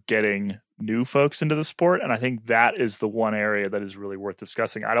for getting new folks into the sport. And I think that is the one area that is really worth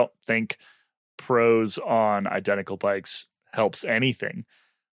discussing. I don't think pros on identical bikes helps anything,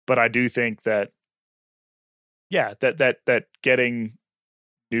 but I do think that that getting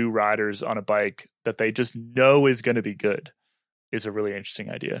new riders on a bike that they just know is going to be good is a really interesting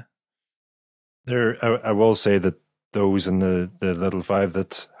idea. I will say that those in the Little Five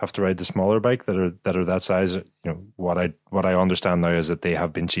that have to ride the smaller bike that are that size, what I understand now is that they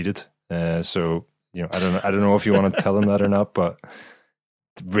have been cheated. So I don't know if you want to tell them that or not, but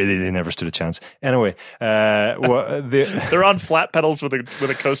really they never stood a chance. Anyway, they're on flat pedals with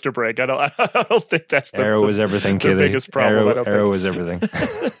a coaster brake. I don't think that's aero is everything. The biggest problem. Aero is everything.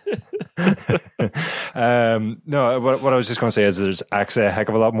 No, what I was just going to say is there's actually a heck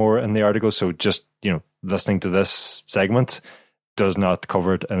of a lot more in the article. So just listening to this segment does not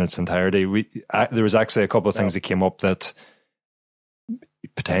cover it in its entirety. There was actually a couple of things that came up that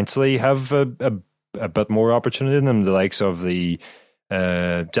potentially have a bit more opportunity in them. The likes of the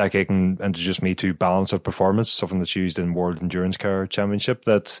Jack Aiken introduced me to balance of performance, something that's used in World Endurance Car Championship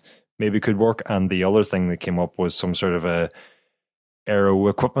that maybe could work. And the other thing that came up was some sort of a aero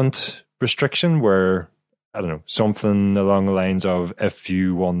equipment restriction where, I don't know, something along the lines of if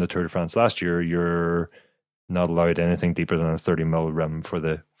you won the Tour de France last year, you're not allowed anything deeper than a 30 mil rim for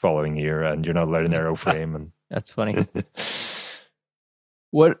the following year, and you're not allowed an aero frame. And that's funny.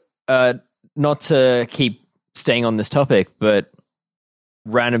 What, not to keep staying on this topic, but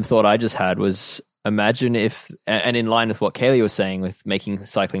random thought I just had was, imagine if, and in line with what Kaylee was saying with making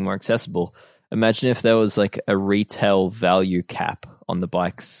cycling more accessible, imagine if there was like a retail value cap on the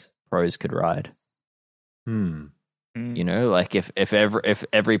bikes pros could ride. Like if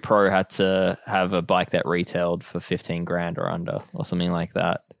every pro had to have a bike that retailed for 15 grand or under or something like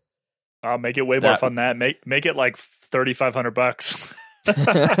that. I'll make it way more fun than that. Make it like $3,500.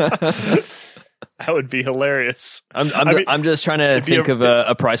 That would be hilarious. I'm just trying to think of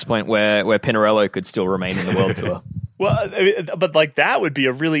a price point where Pinarello could still remain in the World Tour. Well, but like that would be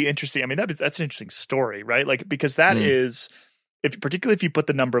a really interesting. I mean, that's an interesting story, right? Like, because that is, particularly if you put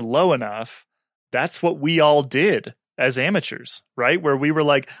the number low enough, that's what we all did as amateurs, right? Where we were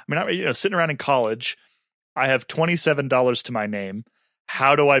like, sitting around in college, I have $27 to my name.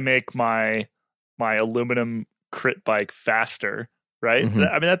 How do I make my aluminum crit bike faster? Right. Mm-hmm.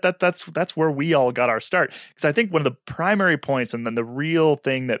 I mean, that's where we all got our start. Because I think one of the primary points, and then the real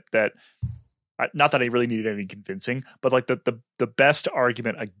thing that not that I really needed any convincing, but like the best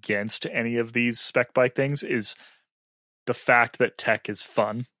argument against any of these spec bike things is the fact that tech is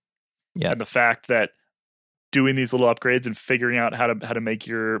fun, Yeah. and the fact that doing these little upgrades and figuring out how to make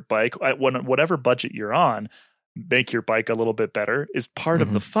your bike, whatever budget you're on, make your bike a little bit better is part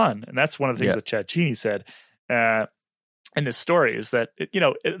of the fun. And that's one of the things that Chad Cheney said in this story, is that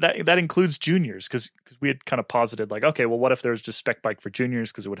that includes juniors, because we had kind of posited like, okay, well, what if there's just spec bike for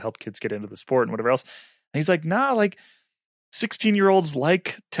juniors because it would help kids get into the sport and whatever else. And he's like, nah, like 16-year-olds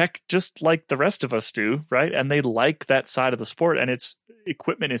like tech just like the rest of us do, right? And they like that side of the sport, and it's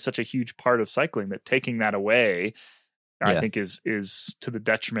equipment is such a huge part of cycling that taking that away, I think is to the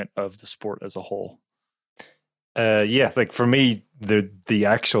detriment of the sport as a whole. Like for me, the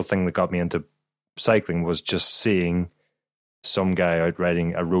actual thing that got me into cycling was just seeing some guy out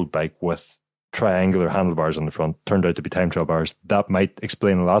riding a road bike with triangular handlebars on the front. Turned out to be time trial bars. That might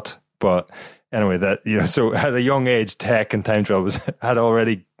explain a lot, but anyway, that so at a young age, tech and time trial had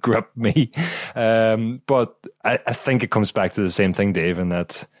already gripped me. But I think it comes back to the same thing, Dave, and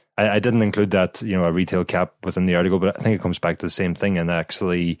that I didn't include that a retail cap within the article, but I think it comes back to the same thing. And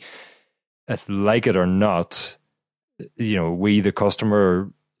actually, like it or not, we the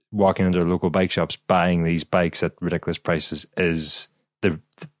customer walking into local bike shops buying these bikes at ridiculous prices is the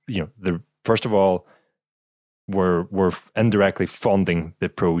first of all, we're indirectly funding the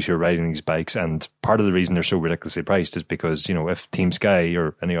pros who are riding these bikes, and part of the reason they're so ridiculously priced is because if Team Sky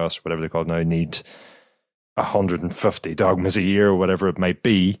or Ineos, whatever they're called now, need 150 dogmas a year or whatever it might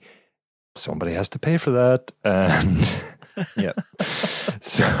be, somebody has to pay for that, and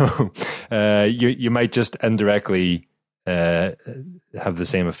so you might just indirectly have the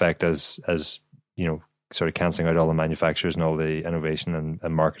same effect as sort of cancelling out all the manufacturers and all the innovation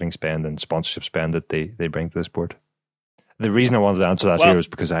and marketing spend and sponsorship spend that they bring to the sport. The reason I wanted to answer that here is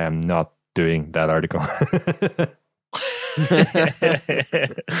because I am not doing that article.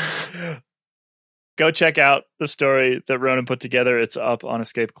 Go check out the story that Ronan put together. It's up on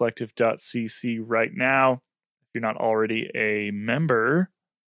escapecollective.cc right now. If you're not already a member,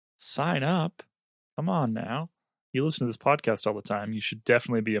 sign up. Come on now. You listen to this podcast all the time. You should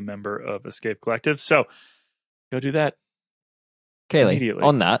definitely be a member of Escape Collective. So go do that. Kaylee,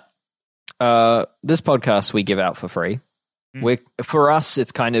 on that, this podcast we give out for free. For us,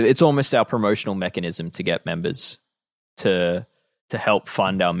 it's almost our promotional mechanism to get members to help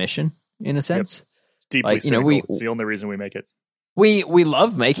fund our mission, in a sense. Yep. It's deeply cynical. It's the only reason we make it. We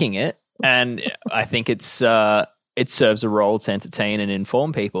love making it, and I think it serves a role to entertain and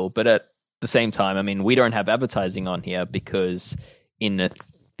inform people, but at the same time, I mean, we don't have advertising on here because in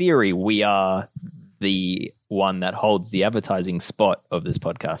theory, we are the one that holds the advertising spot of this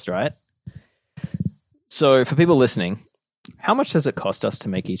podcast, right? So for people listening, how much does it cost us to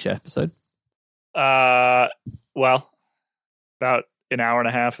make each episode? Well, about an hour and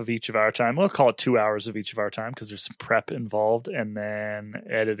a half of each of our time. We'll call it 2 hours of each of our time because there's some prep involved and then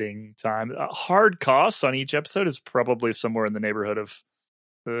editing time. Hard costs on each episode is probably somewhere in the neighborhood of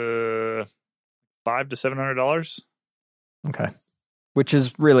 $500 to $700. Okay, which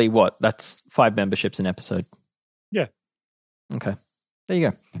is really what? That's 5 memberships an episode. Yeah. Okay, there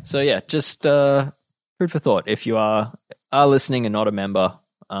you go. So yeah, just food for thought. If you are listening and not a member,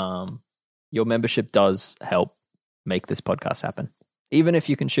 your membership does help make this podcast happen. Even if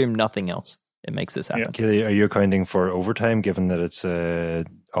you consume nothing else, it makes this happen. Yeah. Okay, are you accounting for overtime, given that it's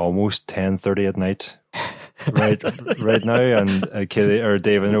almost 10:30 at night? right now, and Kelly or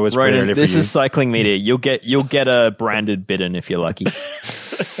Dave, I know it's Ronan, pretty early for this you. is cycling media. You'll get a branded bidon if you're lucky.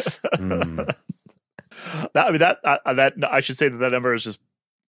 That I should say that number is just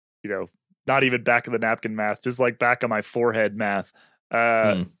not even back of the napkin math, just like back of my forehead math.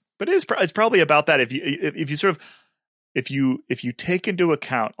 But it's probably about that. If you take into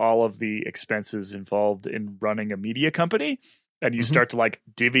account all of the expenses involved in running a media company, and you start to like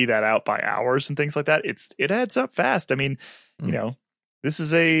divvy that out by hours and things like that, it adds up fast. I mean, this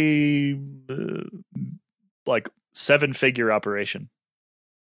is a like 7-figure operation,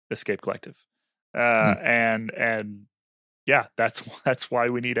 Escape Collective, and yeah, that's why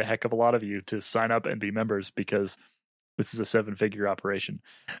we need a heck of a lot of you to sign up and be members, because this is a 7-figure operation,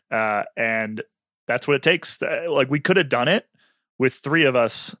 and that's what it takes. Like, we could have done it with 3 of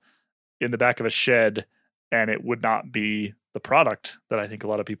us in the back of a shed, and it would not be the product that I think a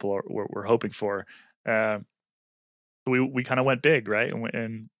lot of people were hoping for. We kind of went big, right?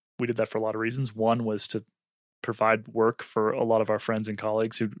 And we did that for a lot of reasons. One was to provide work for a lot of our friends and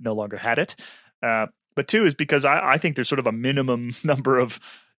colleagues who no longer had it. But 2 is because I think there's sort of a minimum number of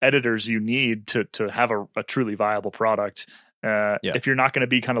editors you need to have a truly viable product. If you're not going to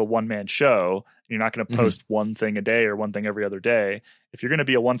be kind of a one-man show, you're not going to post one thing a day or one thing every other day. If you're going to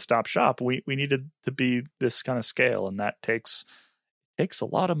be a one-stop shop, we needed to be this kind of scale, and that takes a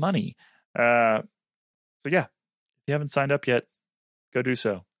lot of money. So yeah, if you haven't signed up yet, go do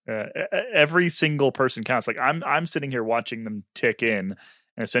so. Every single person counts. Like I'm sitting here watching them tick in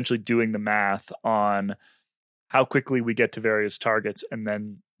and essentially doing the math on how quickly we get to various targets, and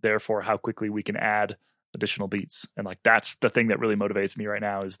then therefore how quickly we can add additional beats. And like that's the thing that really motivates me right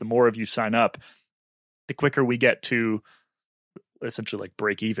now, is the more of you sign up, the quicker we get to essentially like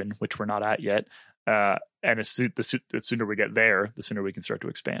break even, which we're not at yet. And the sooner we get there, the sooner we can start to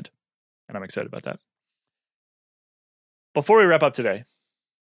expand. And I'm excited about that. Before we wrap up today,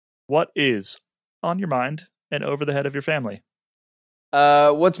 what is on your mind and over the head of your family?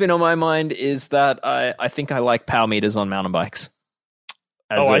 What's been on my mind is that I think I like power meters on mountain bikes.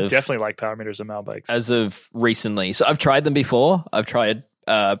 I definitely like power meters on mountain bikes. As of recently. So I've tried them before. I've tried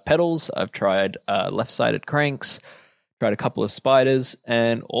pedals. I've tried left-sided cranks. Tried a couple of spiders.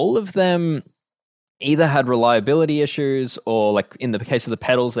 And all of them either had reliability issues, or like in the case of the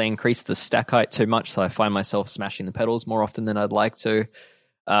pedals, they increased the stack height too much. So I find myself smashing the pedals more often than I'd like to.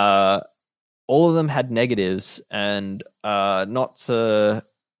 All of them had negatives, and not to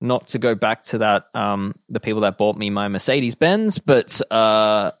go back to that, the people that bought me my Mercedes-Benz, but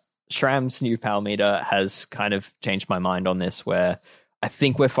SRAM's new power meter has kind of changed my mind on this, where I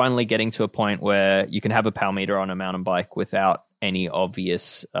think we're finally getting to a point where you can have a power meter on a mountain bike without any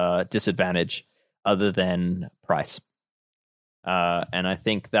obvious disadvantage other than price. And I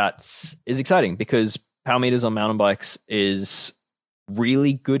think that is exciting, because power meters on mountain bikes is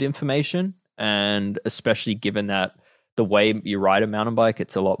really good information, and especially given that the way you ride a mountain bike,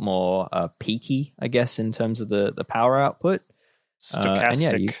 it's a lot more peaky, I guess, in terms of the power output.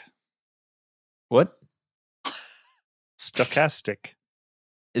 Stochastic. What? Stochastic.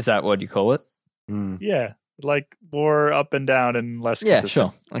 Is that what you call it? Yeah, like more up and down and less consistent.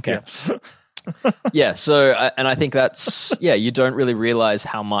 Sure. Okay. Yeah. So, and I think that's, you don't really realize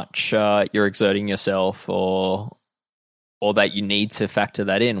how much you're exerting yourself, or that you need to factor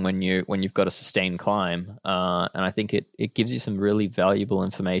that in when you've got a sustained climb. And I think it gives you some really valuable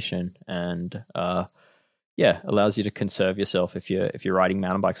information, and allows you to conserve yourself if you're riding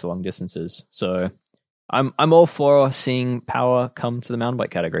mountain bikes for long distances. So I'm all for seeing power come to the mountain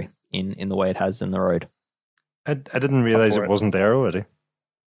bike category in the way it has in the road. I didn't realize it wasn't there already.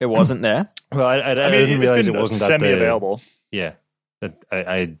 It wasn't there? Well, I didn't realize it wasn't semi-available. Yeah.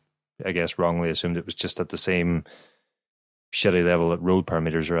 I guess wrongly assumed it was just at the same shitty level that road power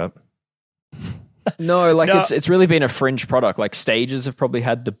meters are at. No, it's really been a fringe product. Like Stages have probably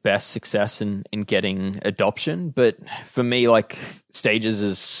had the best success in getting adoption, but for me, like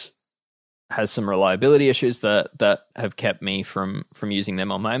Stages has some reliability issues that have kept me from using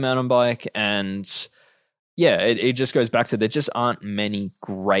them on my mountain bike. And it just goes back to, there just aren't many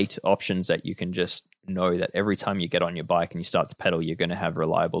great options that you can just know that every time you get on your bike and you start to pedal, you're going to have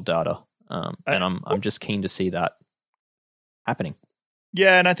reliable data. And I'm just keen to see that happening.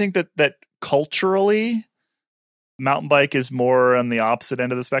 Yeah, and I think that culturally, mountain bike is more on the opposite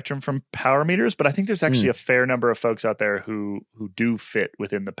end of the spectrum from power meters, but I think there's actually a fair number of folks out there who do fit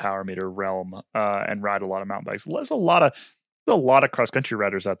within the power meter realm and ride a lot of mountain bikes. There's a lot of cross country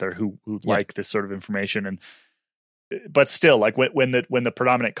riders out there who like this sort of information, but still, like when the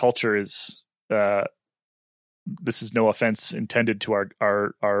predominant culture is, this is no offense intended to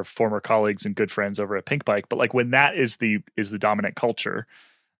our former colleagues and good friends over at Pink Bike, but like when that is the dominant culture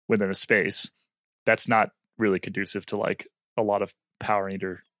within a space, that's not really conducive to like a lot of power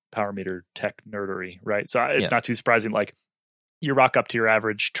meter tech nerdery, right? So it's not too surprising. Like you rock up to your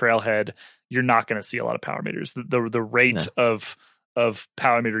average trailhead, you're not going to see a lot of power meters. The rate of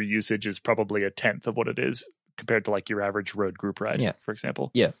power meter usage is probably 1/10 of what it is compared to like your average road group ride, for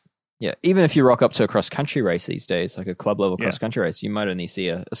example. Yeah, even if you rock up to a cross-country race these days, like a club-level cross-country race, you might only see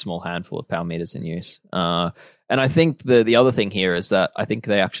a small handful of power meters in use. And I think the other thing here is that I think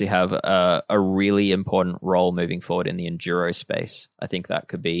they actually have a really important role moving forward in the enduro space. I think that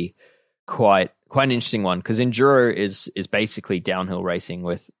could be quite an interesting one, because enduro is basically downhill racing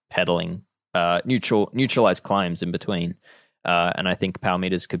with pedaling, neutralized climbs in between. And I think power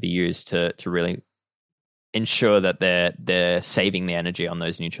meters could be used to really ensure that they're saving the energy on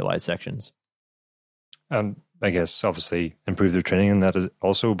those neutralized sections. I guess obviously improve their training in that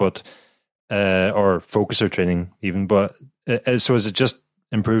also, but or focus their training even. But so is it just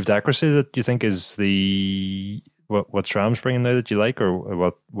improved accuracy that you think is what SRAM's bringing now that you like,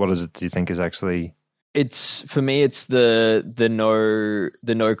 or what is it do you think is actually? It's for me, it's the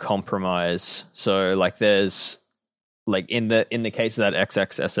no compromise. So like there's like in the case of that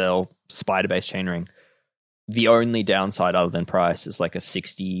XXSL spider-based chainring, the only downside other than price is like a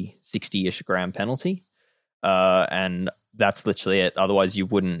 60-ish gram penalty. And that's literally it. Otherwise, you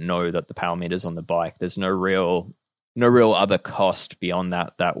wouldn't know that the power meter's on the bike. There's no real other cost beyond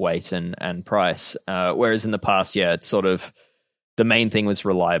that weight and price. Whereas in the past, it's sort of the main thing was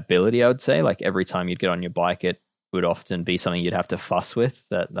reliability, I would say. Like every time you'd get on your bike, it would often be something you'd have to fuss with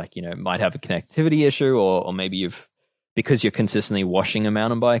that, like, might have a connectivity issue, or maybe because you're consistently washing a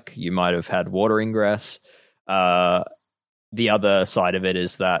mountain bike, you might have had water ingress. The other side of it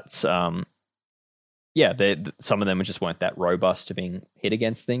is that, some of them just weren't that robust to being hit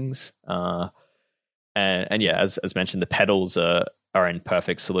against things. As mentioned, the pedals are an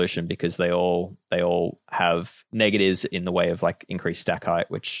perfect solution because they all have negatives in the way of like increased stack height,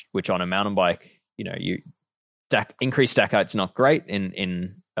 which on a mountain bike, increased stack height's not great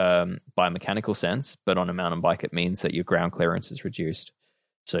in biomechanical sense, but on a mountain bike it means that your ground clearance is reduced,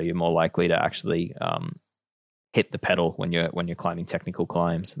 so you're more likely to actually hit the pedal when you're climbing technical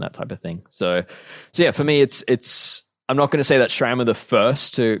climbs and that type of thing. So for me, it's I'm not going to say that SRAM are the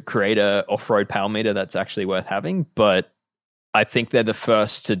first to create a off-road power meter that's actually worth having, but I think they're the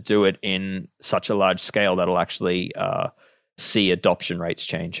first to do it in such a large scale that'll actually see adoption rates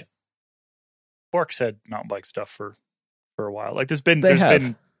change. Bork's had mountain bike stuff for a while. Like there's been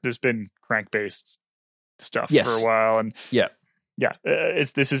crank based stuff for a while, and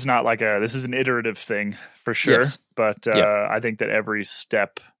this is not like this is an iterative thing for sure. Yes. But I think that every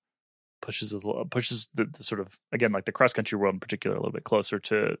step pushes the sort of, again, like the cross country world in particular, a little bit closer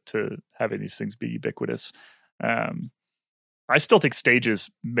to having these things be ubiquitous. I still think stages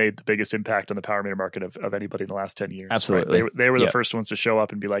made the biggest impact on the power meter market of anybody in the last 10 years. Absolutely. Right? They were the first ones to show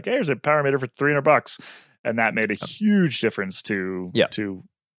up and be like, hey, here's a power meter for $300. And that made a huge difference to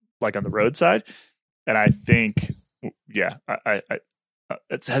like on the road side. And I think, I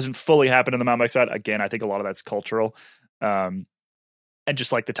it hasn't fully happened on the mountain bike side. Again, I think a lot of that's cultural. And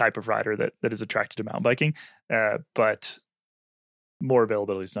just like the type of rider that is attracted to mountain biking. But more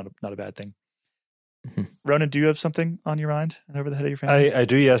availability is not a bad thing. Mm-hmm. Ronan, do you have something on your mind and over the head of your family? I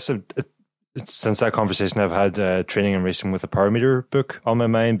do, yes. Since that conversation, I've had Training and Racing with a Power Meter book on my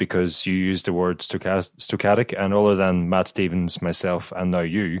mind, because you used the word stochastic, and other than Matt Stevens, myself, and now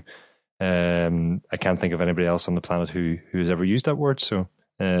you, I can't think of anybody else on the planet who's ever used that word. So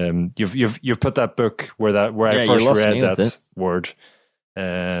you've put that book where I first read that word.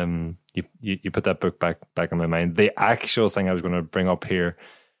 You put that book back in my mind. The actual thing I was going to bring up here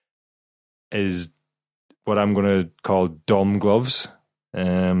is what I'm going to call dumb gloves,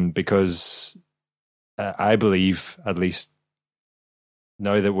 because I believe, at least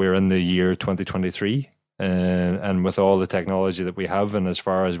now that we're in the year 2023, and with all the technology that we have, and as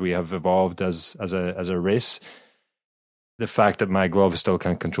far as we have evolved as a race, the fact that my glove still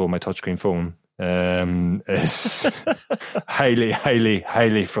can't control my touchscreen phone is highly, highly,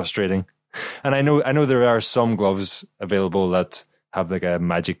 highly frustrating. And I know there are some gloves available that have like a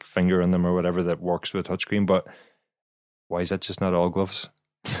magic finger in them or whatever that works with a touchscreen, but why is that just not all gloves?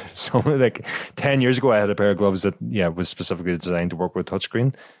 So like 10 years ago, I had a pair of gloves that was specifically designed to work with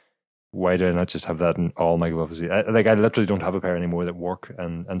touchscreen. Why do I not just have that in all my gloves? I literally don't have a pair anymore that work,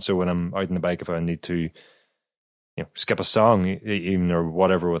 and so when I'm out on the bike, if I need to skip a song even or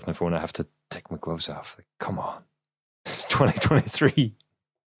whatever with my phone, I have to take my gloves off. Like, come on, it's 2023.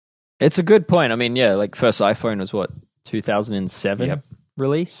 It's a good point. I mean, like first iPhone was what, 2007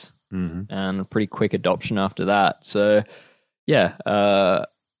 release, and a pretty quick adoption after that. So it's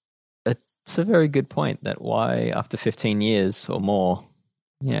a very good point that why after 15 years or more,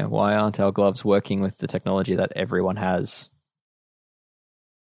 why aren't our gloves working with the technology that everyone has?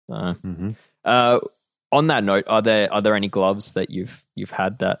 On that note, are there any gloves that you've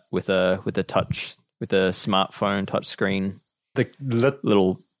had that with a smartphone touchscreen,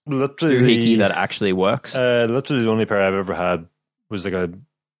 little doohickey that actually works? Literally the only pair I've ever had was like a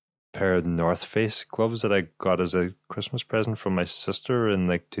pair of North Face gloves that I got as a Christmas present from my sister in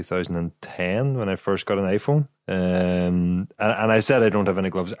like 2010 when I first got an iPhone. And I said I don't have any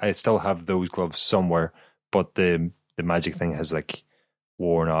gloves. I still have those gloves somewhere, but the magic thing has like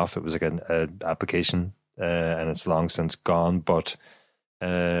worn off. It was like an application, and it's long since gone. But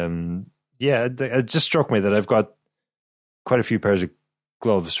it just struck me that I've got quite a few pairs of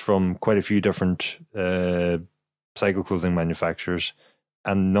gloves from quite a few different cycle clothing manufacturers,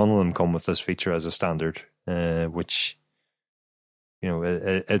 and none of them come with this feature as a standard, which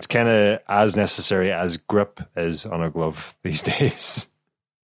it's kind of as necessary as grip is on a glove these days.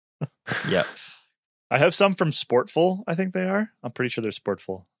 Yeah, I have some from Sportful. I think they are. I'm pretty sure they're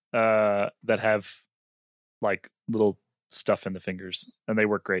Sportful, that have like little stuff in the fingers, and they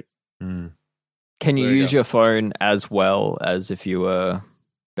work great. Mm. Can you There you use go. your phone as well as if you were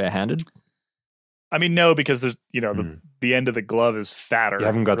barehanded? I mean, no, because there's the end of the glove is fatter. You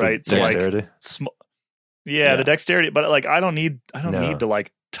haven't got right? the dexterity. Yeah, the dexterity, but like I don't need No. to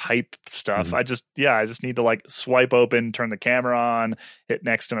like type stuff. Mhm. I just need to like swipe open, turn the camera on, hit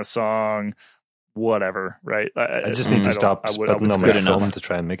next in a song, whatever, right? I just need to stop spitting on my film to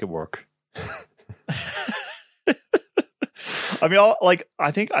try and make it work. I mean,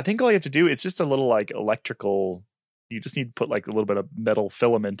 I think all you have to do is just a little like electrical. You just need to put like a little bit of metal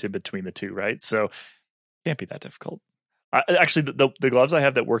filament in between the two, right? So can't be that difficult. Actually, the gloves I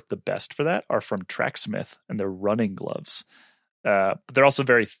have that work the best for that are from Tracksmith, and they're running gloves. But they're also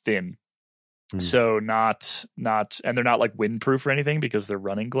very thin, so not, and they're not like windproof or anything because they're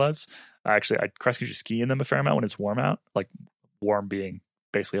running gloves. Actually, I cross country ski in them a fair amount when it's warm out, like warm being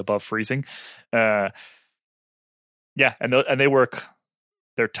basically above freezing. Yeah, and they work.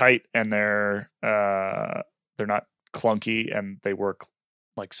 They're tight and they're not clunky, and they work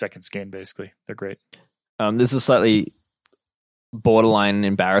like second skin. Basically, they're great. This is slightly borderline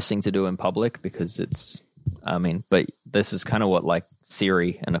embarrassing to do in public because but this is kind of what like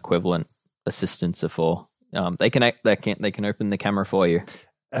Siri and equivalent assistants are for. They can open the camera for you,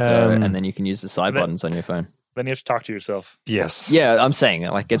 and then you can use the side buttons on your phone. Then you have to talk to yourself. Yes. Yeah, I'm saying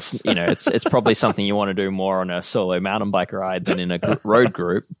like it's it's probably something you want to do more on a solo mountain bike ride than in a road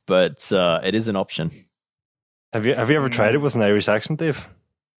group, but it is an option. Have you ever tried it with an Irish accent, Dave?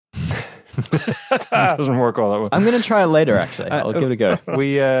 It doesn't work all that well. I'm going to try it later. Actually, I'll give it a go.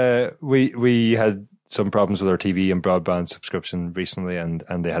 We had some problems with our TV and broadband subscription recently, and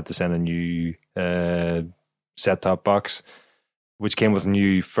they had to send a new set-top box, which came with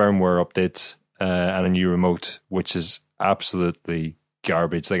new firmware updates and a new remote, which is absolutely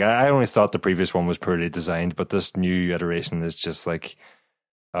garbage. Like I only thought the previous one was poorly designed, but this new iteration is just like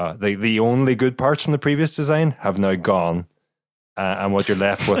the only good parts from the previous design have now gone, and what you're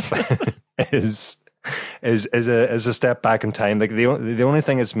left with is a step back in time. Like the only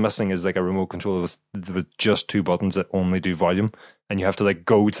thing it's missing is like a remote control with just two buttons that only do volume, and you have to like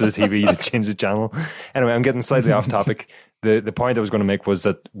go to the TV to change the channel. Anyway, I'm getting slightly off topic. The point I was going to make was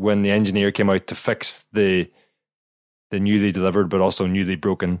that when the engineer came out to fix the newly delivered but also newly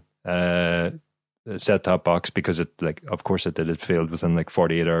broken set-top box, because it, like, of course it did, it failed within like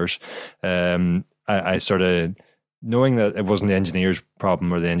 48 hours. I sort of, knowing that it wasn't the engineer's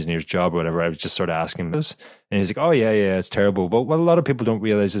problem or the engineer's job or whatever, I was just sort of asking him this, and he's like, oh yeah, it's terrible, but what a lot of people don't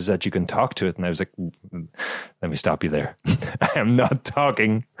realize is that you can talk to it. And I was like, let me stop you there. I am not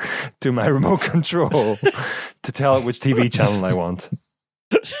talking to my remote control to tell it which TV channel I want.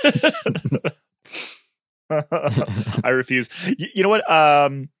 I refuse. You know what?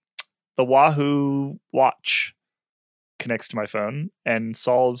 The Wahoo watch connects to my phone and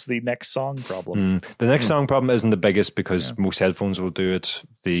solves the next song problem. The next song problem isn't the biggest because most headphones will do it.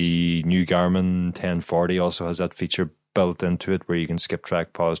 The new Garmin 1040 also has that feature built into it where you can skip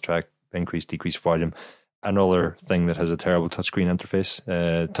track, pause track, increase, decrease volume. Another thing that has a terrible touchscreen interface.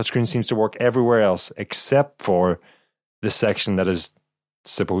 Touchscreen seems to work everywhere else except for the section that is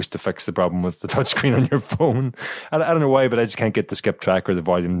supposed to fix the problem with the touchscreen on your phone. I don't know why, but I just can't get the skip track or the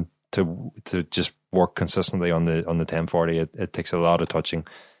volume to just work consistently on the 1040. It takes a lot of touching,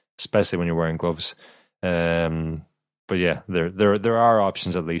 especially when you're wearing gloves. But yeah, there are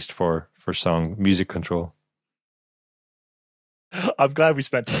options at least for song music control. I'm glad we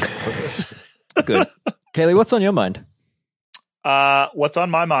spent time for this. Good. Kaylee, what's on your mind? What's on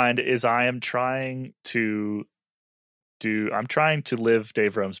my mind is I am trying to live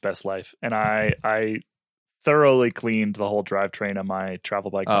Dave Rome's best life, and I thoroughly cleaned the whole drivetrain on my travel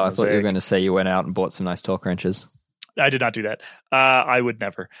bike. Oh, I thought you were going to say you went out and bought some nice torque wrenches. I did not do that. I would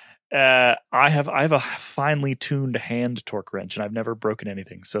never. I have a finely tuned hand torque wrench, and I've never broken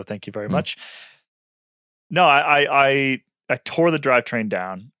anything. So thank you very much. No, I tore the drivetrain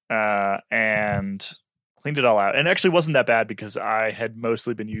down and cleaned it all out, and it actually wasn't that bad because I had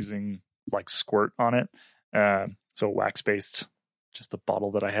mostly been using like squirt on it, so wax based, just the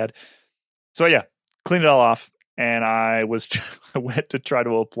bottle that I had. So yeah, cleaned it all off, and I went to try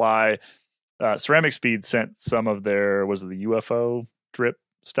to apply. Ceramic Speed sent some of their, was it the UFO drip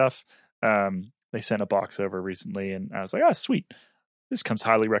stuff? They sent a box over recently, and I was like, sweet. This comes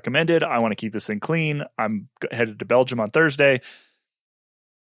highly recommended. I want to keep this thing clean. I'm headed to Belgium on Thursday.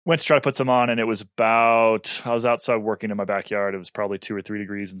 Went to try to put some on, and it was I was outside working in my backyard. It was probably 2 or 3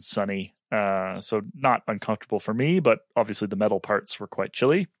 degrees and sunny. So not uncomfortable for me, but obviously the metal parts were quite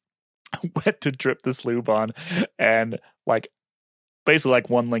chilly. Went to drip this lube on, and like basically like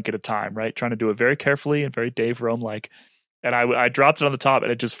one link at a time, right? Trying to do it very carefully and very Dave Rome like. And I dropped it on the top,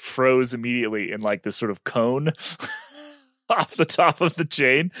 and it just froze immediately in like this sort of cone off the top of the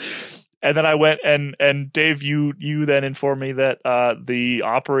chain. And then I went and Dave, you then informed me that the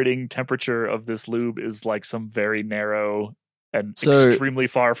operating temperature of this lube is like some very narrow and extremely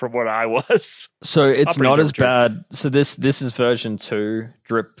far from what I was. So it's not as bad. So this is version 2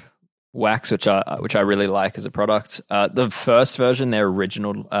 drip wax, which I really like as a product. The first version, their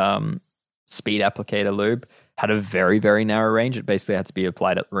original speed applicator lube, had a very, very narrow range. It basically had to be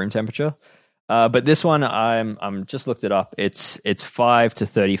applied at room temperature. But this one, I'm just looked it up. It's 5 to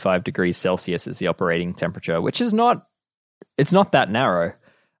 35 degrees Celsius is the operating temperature, which is not that narrow.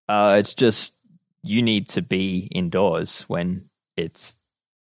 It's just you need to be indoors when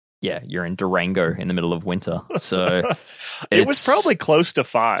you're in Durango in the middle of winter. So it was probably close to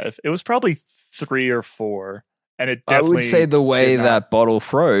 5. It was probably 3 or 4. And it definitely, I would say the way that bottle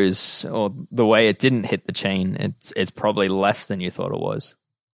froze, or the way it didn't hit the chain, it's probably less than you thought it was.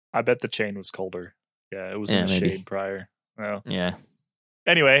 I bet the chain was colder. Yeah, it was in the shade prior. Oh. Yeah.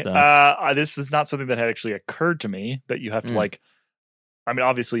 Anyway, this is not something that had actually occurred to me, that you have to I mean,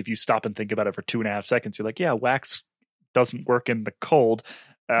 obviously, if you stop and think about it for 2.5 seconds, you're like, yeah, wax doesn't work in the cold.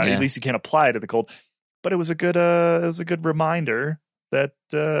 At least you can't apply it in the cold. But it was a good reminder that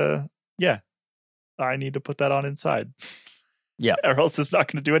I need to put that on inside. Yeah, or else it's not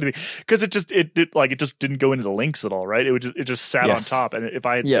going to do anything, because it just didn't go into the links at all, right? It just sat on top, and if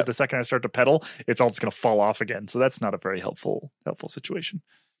the second I start to pedal, it's all just going to fall off again. So that's not a very helpful situation.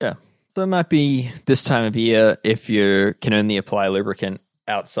 Yeah, so it might be this time of year, if you can only apply lubricant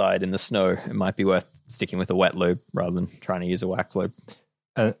outside in the snow, it might be worth sticking with a wet lube rather than trying to use a wax lube.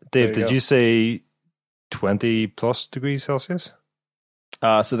 Dave, did you say 20 plus degrees Celsius?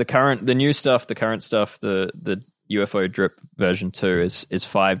 So the current stuff, the UFO drip version 2 is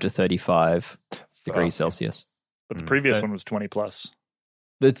 5 to 35 degrees Celsius. But the previous one was 20 plus.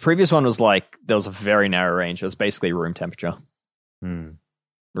 The previous one was there was a very narrow range. It was basically room temperature. Room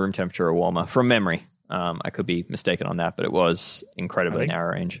temperature or warmer, from memory. I could be mistaken on that, but it was incredibly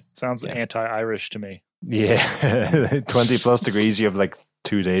narrow range. Sounds anti-Irish to me. Yeah, 20 plus degrees. You have like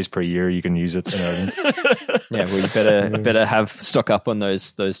 2 days per year you can use it in Ireland. Yeah, well, you better have stock up on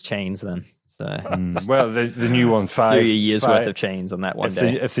those chains then. So well, the new one, 5 do a year's worth of chains on that one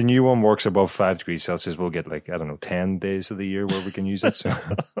day. If the new one works above 5 degrees Celsius, we'll get 10 days of the year where we can use it. So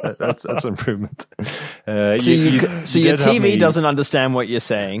that's improvement. So your TV doesn't understand what you're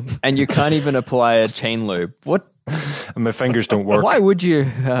saying, and you can't even apply a chain lube. What? And my fingers don't work. Why would you?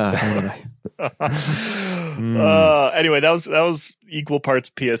 Anyway, that was equal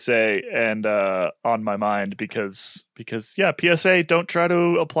parts PSA and on my mind because PSA, don't try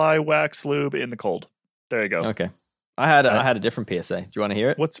to apply wax lube in the cold. There you go. Okay, I had a different PSA. Do you want to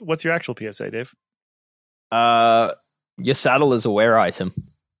hear it? What's your actual PSA, Dave? Your saddle is a wear item.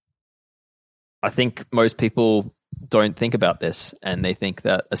 I think most people don't think about this, and they think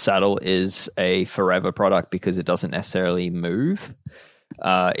that a saddle is a forever product because it doesn't necessarily move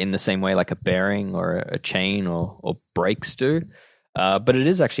in the same way like a bearing or a chain or brakes do. But it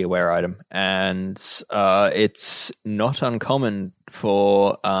is actually a wear item, and it's not uncommon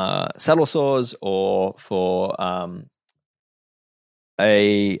for saddle sores or for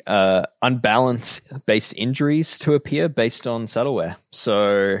unbalance based injuries to appear based on saddle wear.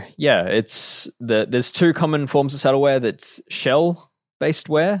 So yeah, there's 2 common forms of saddle wear. That's shell based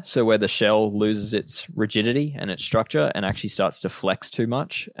wear, so where the shell loses its rigidity and its structure and actually starts to flex too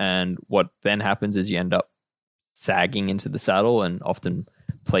much, and what then happens is you end up sagging into the saddle and often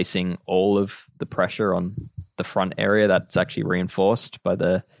placing all of the pressure on the front area that's actually reinforced by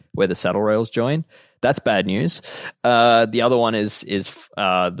where the saddle rails join. That's bad news. The other one is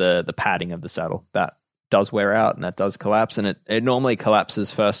the padding of the saddle that does wear out and that does collapse, and it normally collapses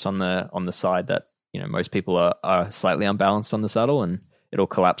first on the side that most people are slightly unbalanced on the saddle, and it'll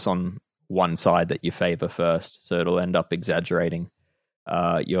collapse on one side that you favor first, so it'll end up exaggerating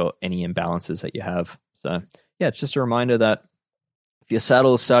any imbalances that you have. So yeah, it's just a reminder that if your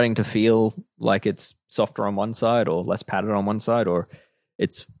saddle is starting to feel like it's softer on one side or less padded on one side, or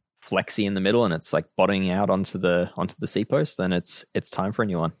it's flexy in the middle and it's like bottoming out onto the seat post, then it's time for a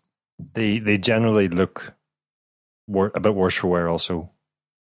new one. They generally look a bit worse for wear also.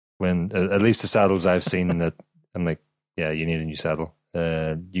 When at least the saddles I've seen that I'm like, yeah, you need a new saddle.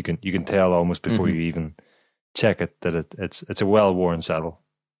 You can tell almost before you even check it that it's a well worn saddle.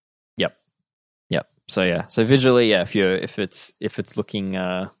 Yep. So yeah. So visually, yeah, if it's looking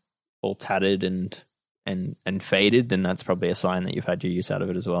all tatted and faded, then that's probably a sign that you've had your use out of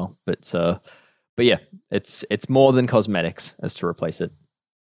it as well. But But yeah, it's more than cosmetics as to replace it.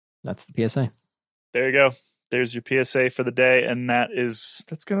 That's the PSA. There you go. There's your PSA for the day, and that's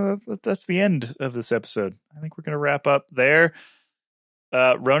the end of this episode. I think we're gonna wrap up there.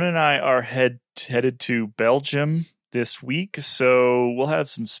 Ronan and I are headed to Belgium this week, so we'll have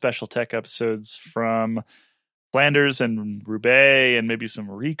some special tech episodes from Flanders and Roubaix, and maybe some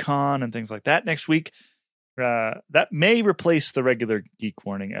recon and things like that next week. That may replace the regular Geek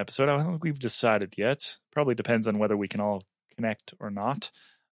Warning episode. I don't think we've decided yet. Probably depends on whether we can all connect or not.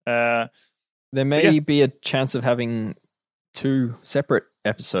 There may be a chance of having 2 separate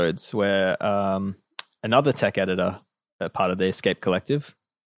episodes where another tech editor, part of the Escape Collective,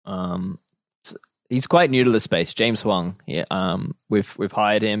 he's quite new to the space, James Huang. Yeah, we've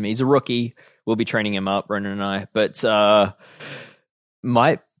hired him. He's a rookie. We'll be training him up, Ronan and I, but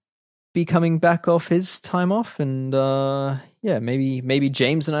might be coming back off his time off, and maybe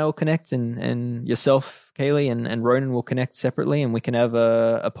James and I will connect, and yourself, Kaylee, and Ronan will connect separately, and we can have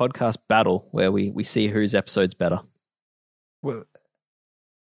a podcast battle where we see whose episode's better. Well,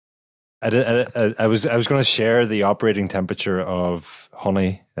 I was going to share the operating temperature of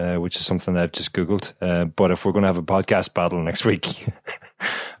honey, which is something I've just Googled. But if we're going to have a podcast battle next week,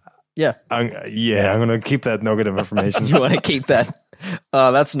 I'm going to keep that nugget of information. You want to keep that?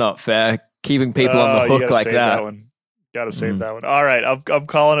 That's not fair. Keeping people on the hook like that. Gotta save that one. All right, I'm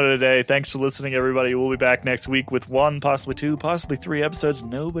calling it a day. Thanks for listening, everybody. We'll be back next week with 1, possibly 2, possibly 3 episodes.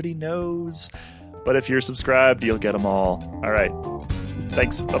 Nobody knows. But if you're subscribed, you'll get them all. All right.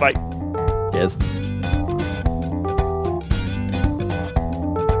 Thanks. Bye-bye. Yes.